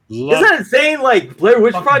movie. Isn't that insane? Like Blair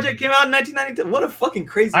Witch Project came out in 1992. What a fucking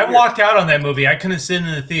crazy! I walked out on that movie. I couldn't sit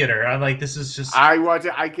in the theater. I'm like, this is just. I watched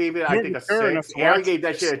it. I gave it. I think a 6. Aaron gave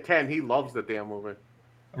that shit a 10. He loves the damn movie.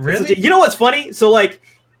 Really? You know what's funny? So like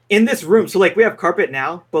in this room, so like we have carpet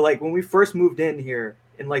now, but like when we first moved in here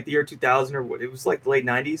in like the year 2000 or what, it was like the late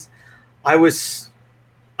 90s.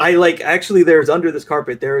 Actually there's under this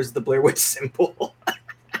carpet there is the Blair Witch symbol.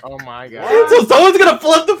 Oh my god! So someone's gonna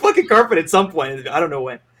flood the fucking carpet at some point. I don't know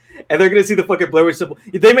when. And they're gonna see the fucking Blair Witch symbol.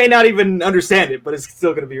 They may not even understand it, but it's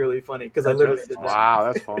still gonna be really funny because I literally did that.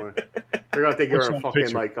 Wow, that's funny. They're gonna think you're a fucking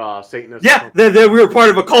picture? Like Satanist. Yeah, we were part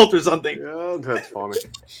of a cult or something. Yeah, that's funny.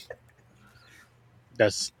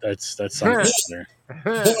 That's something there.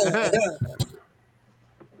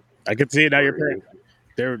 I could see it now. Your parents,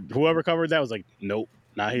 whoever covered that was like, nope,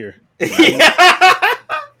 not here. Yeah.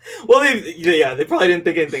 Well, they probably didn't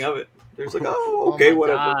think anything of it. They're just like, oh, okay,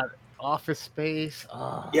 whatever. God. Office Space.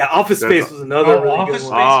 Yeah, Office Space was another really Office good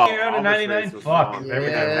Space one. came out in 99. Fuck.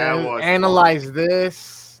 Yeah, Analyze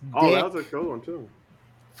This. Oh, that was a good one too.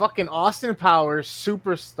 Fucking Austin Powers,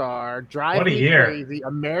 Superstar, Drive Me Crazy,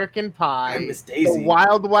 American Pie, Miss Daisy. The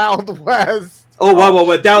Wild Wild West. Oh,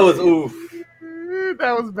 wow, that was oof.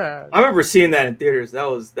 That was bad. I remember seeing that in theaters. That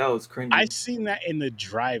was cringy. I seen that in the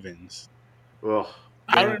drive-ins. Ugh.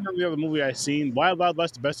 I don't remember the other movie I seen. Wild Wild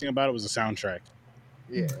West. The best thing about it was the soundtrack.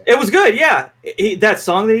 Yeah, it was good. Yeah, that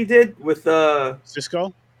song that he did with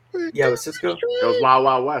Cisco. Yeah, with Cisco. It was Wild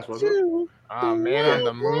Wild West, wasn't it? Oh, Man on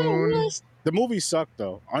the Moon. The movie sucked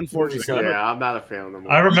though. Unfortunately, yeah, I'm not a fan of the movie.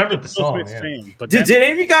 I remember the song. Fan, but did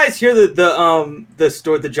any of you guys hear the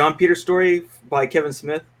story, the John Peter story by Kevin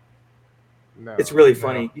Smith? No, it's really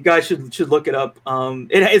funny. You guys should look it up.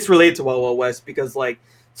 It's related to Wild Wild West because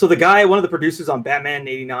so the guy, one of the producers on Batman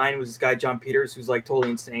 '89 was this guy John Peters, who's like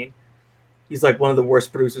totally insane. He's like one of the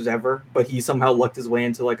worst producers ever, but he somehow lucked his way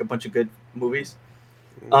into like a bunch of good movies.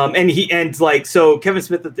 So Kevin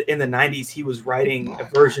Smith in the '90s, he was writing a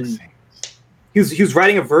version. He was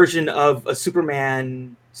writing a version of a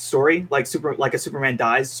Superman story, like a Superman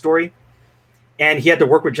dies story, and he had to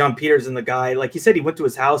work with John Peters and the guy. Like he said, he went to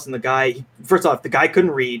his house and the guy. First off, the guy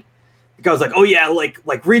couldn't read. The guy was like, "Oh yeah,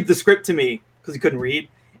 like read the script to me," because he couldn't read.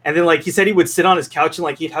 And then he said he would sit on his couch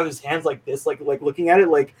and he'd have his hands like this, like looking at it,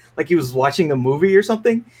 like he was watching a movie or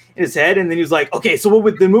something in his head. And then he was like, "Okay, so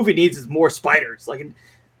what the movie needs is more spiders. Like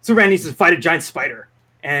Superman needs to fight a giant spider."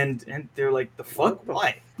 And they're like, "The fuck?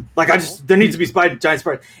 Why? There needs to be giant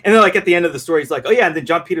spider." And then at the end of the story, he's like, "Oh yeah," and then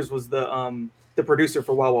John Peters was the producer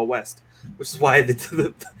for Wild Wild West, which is why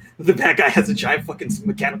the bad guy has a giant fucking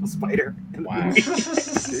mechanical spider. Wow.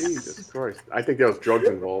 Jesus Christ. I think there was drugs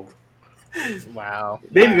involved. Wow.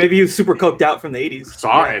 Maybe he was super coked out from the 80s.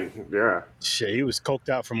 Sorry. Yeah. Shit, he was coked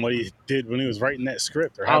out from what he did when he was writing that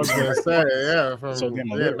script. I was gonna say, yeah,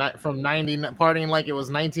 from 90, partying like it was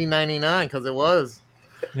 1999 because it was.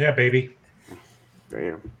 Yeah, baby.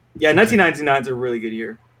 Damn. Yeah, 1999 is a really good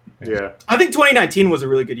year. Yeah. I think 2019 was a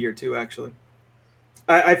really good year too. Actually,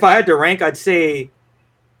 if I had to rank, I'd say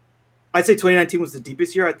 2019 was the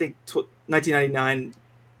deepest year. I think 1999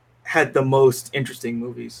 had the most interesting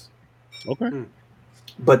movies. Okay.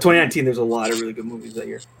 But 2019, there's a lot of really good movies that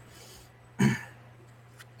year. I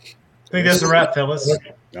think that's a wrap, fellas.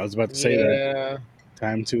 I was about to say that.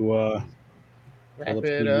 Time to wrap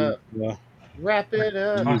it up. Wrap it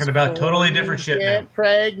up. Talking about totally different shit now. Get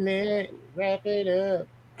pregnant. Wrap it up.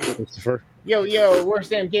 Christopher. Yo, worst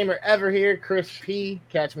damn gamer ever here, Chris P.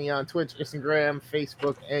 Catch me on Twitch, Instagram,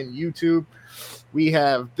 Facebook, and YouTube. We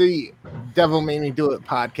have the Devil Made Me Do It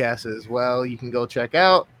podcast as well. You can go check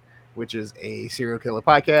out, which is a serial killer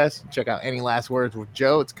podcast. Check out Any Last Words with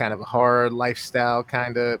Joe. It's kind of a horror lifestyle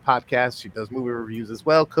kind of podcast. She does movie reviews as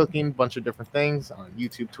well, cooking, bunch of different things on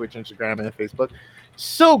YouTube, Twitch, Instagram, and Facebook.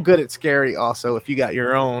 So good at scary. Also, if you got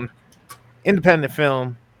your own independent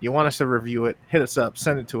film, you want us to review it, hit us up,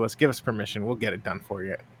 send it to us, give us permission. We'll get it done for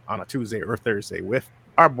you on a Tuesday or Thursday with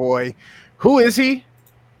our boy. Who is he?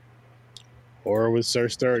 Horror with Sir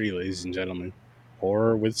Sturdy, ladies and gentlemen.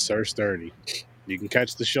 Horror with Sir Sturdy. You can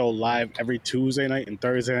catch the show live every Tuesday night and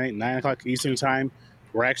Thursday night, 9 o'clock Eastern time.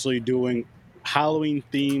 We're actually doing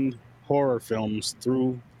Halloween-themed horror films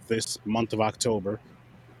through this month of October.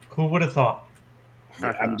 Who would have thought?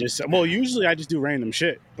 Usually I just do random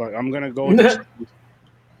shit, but I'm going to go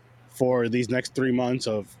for these next 3 months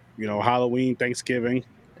of, Halloween, Thanksgiving.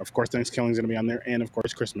 Of course, Thanksgiving is going to be on there, and of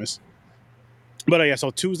course, Christmas. But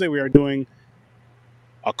so Tuesday we are doing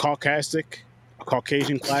a Caucasian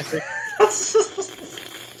classic,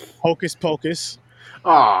 Hocus Pocus.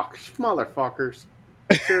 Oh, motherfuckers.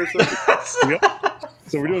 Seriously? Yep.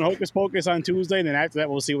 So we're doing Hocus Pocus on Tuesday, and then after that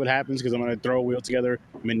we'll see what happens because I'm going to throw a wheel together.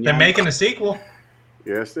 They're making a sequel.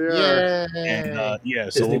 Yes, they are. And so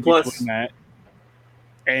Disney we'll Plus. be doing that.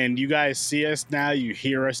 And you guys see us now. You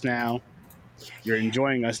hear us now. You're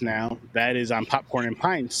enjoying us now. That is on Popcorn and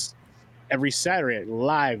Pints every Saturday at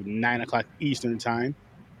live 9 o'clock Eastern time.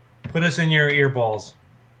 Put us in your earballs.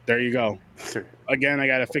 There you go. Again, I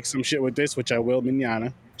got to fix some shit with this, which I will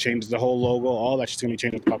manana. Change the whole logo. All that's just going to be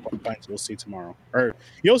changed with Popcorn and Pints. We'll see tomorrow. Or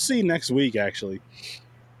you'll see next week, actually.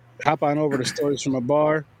 Hop on over to Stories from a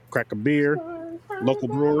Bar. Crack a beer. Local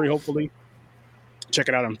brewery, hopefully. Check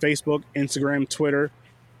it out on Facebook, Instagram, Twitter.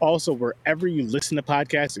 Also, wherever you listen to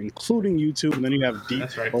podcasts, including YouTube, and then you have Deep.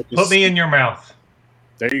 That's right. Focus. Put me in your mouth.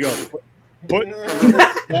 There you go. Put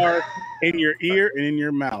bar in your ear and in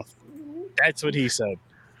your mouth. That's what he said.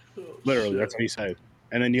 Literally, that's what he said.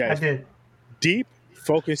 And then you I guys, did. Deep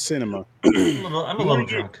Focus Cinema. I'm a little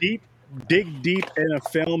drunk. Deep, dig deep in a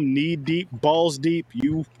film, knee deep, balls deep.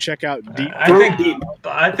 You check out Deep.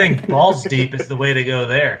 I think balls deep is the way to go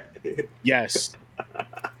there. Yes.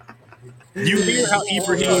 You hear how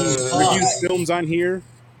Ibrahim reviews films on here?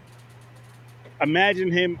 Imagine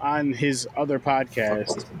him on his other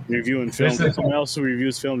podcast reviewing films. Someone else who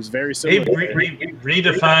reviews films very He similar.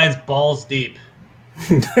 redefines balls deep.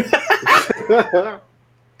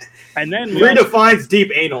 And then Redefines deep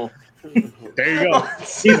anal. there you go.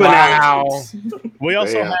 Deep Wow. We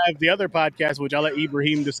also have the other podcast, which I'll let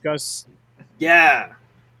Ibrahim discuss. Yeah.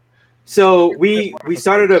 So we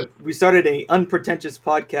started a unpretentious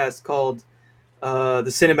podcast called the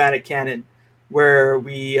Cinematic Canon, where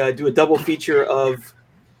we do a double feature of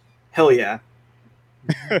canon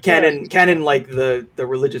like the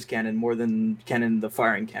religious canon more than canon the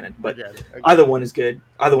firing canon, but either one is good.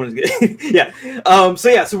 Yeah.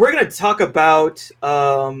 So we're gonna talk about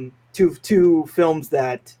two films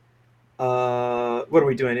that what are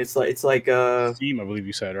we doing? It's like Theme, I believe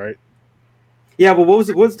you said, right? Yeah, but what was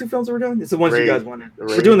the two films that we're doing? It's the ones you guys wanted.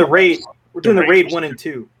 We're doing the Raid. We're doing the Raid 1 and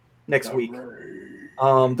 2 next week.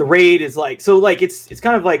 The Raid is it's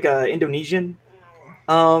kind of like a Indonesian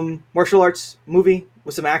martial arts movie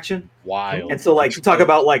with some action. Wild. And so you talk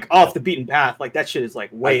about off the beaten path, that shit is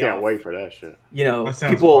way I can't off. wait for that shit.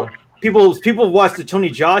 People watch the Tony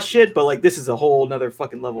Jaa shit, but this is a whole nother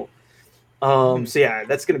fucking level. So yeah,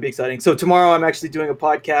 that's gonna be exciting. So tomorrow I'm actually doing a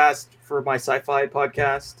podcast for my sci-fi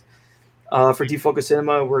podcast. For Defocus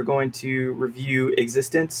Cinema, we're going to review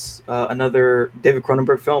Existence, another David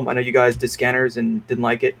Cronenberg film. I know you guys did Scanners and didn't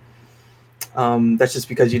like it. That's just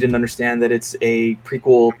because you didn't understand that it's a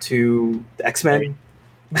prequel to the X-Men.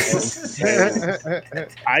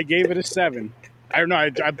 I gave it a 7. I don't know. I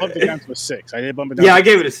bumped it down to a 6. I did bump it down. Yeah, I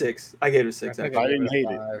gave it a 6. I didn't hate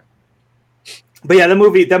it. But yeah, that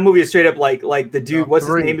movie is straight up like the dude. What's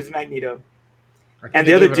his name? Is Magneto, and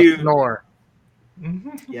the other dude.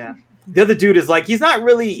 Yeah. The other dude is he's not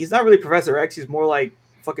really Professor X. He's more like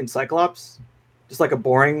fucking Cyclops, just like a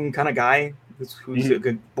boring kind of guy who's a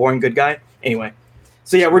good, boring good guy. Anyway,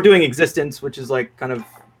 so yeah, we're doing Existence, which is kind of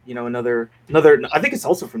another. I think it's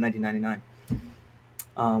also from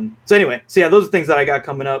 1999. So anyway, yeah, those are things that I got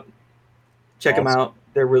coming up. Check them out;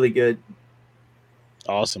 they're really good.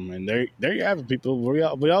 Awesome, and there you have it, people. We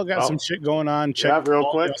all got some shit going on. Check real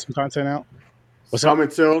quick. some content out. What's coming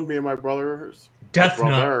soon? Me and my brothers Death Nut.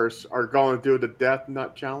 brothers are going to do the Death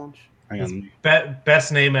Nut Challenge. Hang on.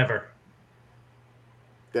 Best name ever.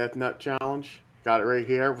 Death Nut Challenge. Got it right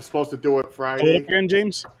here. We're supposed to do it Hold Friday. up again,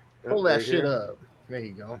 James. Pull that Right shit here. up. There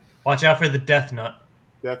you go. Watch out for the Death Nut.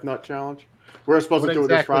 Death Nut Challenge. We're supposed What to do it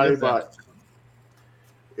this exactly Friday, is that? but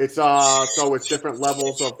it's so it's different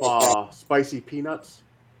levels of spicy peanuts.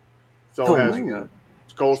 So Oh it my has god.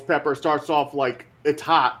 ghost pepper. Starts off like it's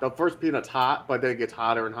hot. The first peanut's hot, but then it gets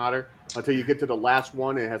hotter and hotter until you get to the last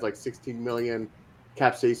one. And it has like 16 million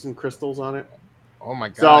capsaicin crystals on it. Oh my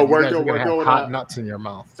god! So you we're guys are doing- gonna we're have doing hot a- nuts in your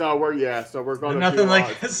mouth. So we're going to Nothing do,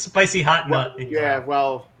 like a spicy hot nut. in your yeah, mouth.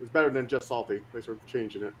 well, it's better than just salty. At least we're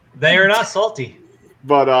changing it. They are not salty.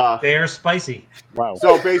 But They are spicy. Wow.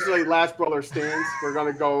 so basically, last brother stands. We're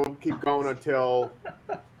gonna keep going until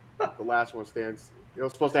the last one stands. It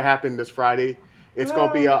was supposed to happen this Friday. It's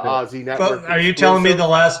gonna be a Z Network. But are you telling me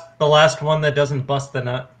exclusive. the last one that doesn't bust the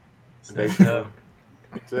nut? That's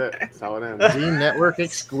it. That's how it ends. Z Network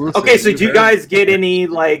exclusive. Okay, so do you guys get any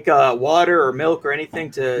like water or milk or anything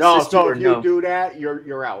to No, assist so you or if you no? do that,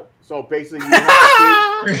 you're out. So basically, you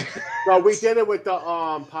have to so we did it with the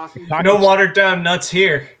Pocky, No watered down nuts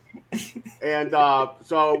here. and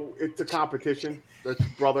so it's a competition. The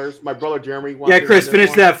brothers, my brother Jeremy. Wants Yeah, to Chris, win finish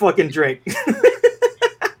this that fucking drink.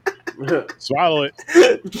 one. Swallow it.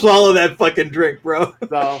 Swallow that fucking drink, bro.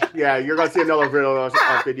 So yeah, you're gonna see another video of us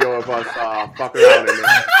fucking around in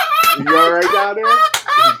there. You alright down there? Is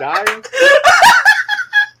he dying?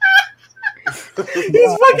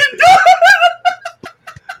 He's fucking done.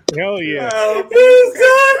 Hell yeah. He's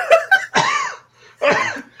done.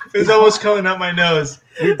 It's almost coming out my nose.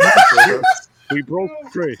 We broke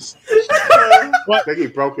Chris. I think he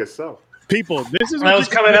broke himself. People, this is That what was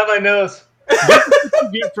coming out my nose.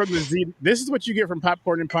 you get from the Z. This is what you get from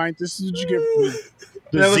Popcorn and Pints. This is what you get from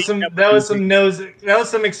the That was Z some. Network. That was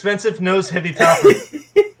some expensive nose heavy topping.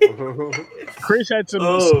 Chris had some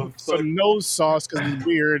Oh, some nose sauce because he's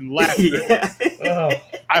weird and laughing. Yeah. Oh.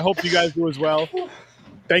 I hope you guys do as well.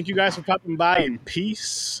 Thank you guys for popping by and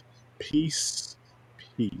peace, peace,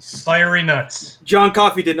 peace. Fiery nuts. John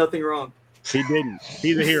Coffey did nothing wrong. He didn't.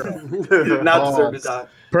 He's a hero. He did not deserve to die.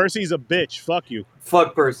 Percy's a bitch. Fuck you.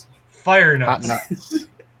 Fuck person. Fire Hot nuts. nuts.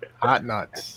 Hot nuts.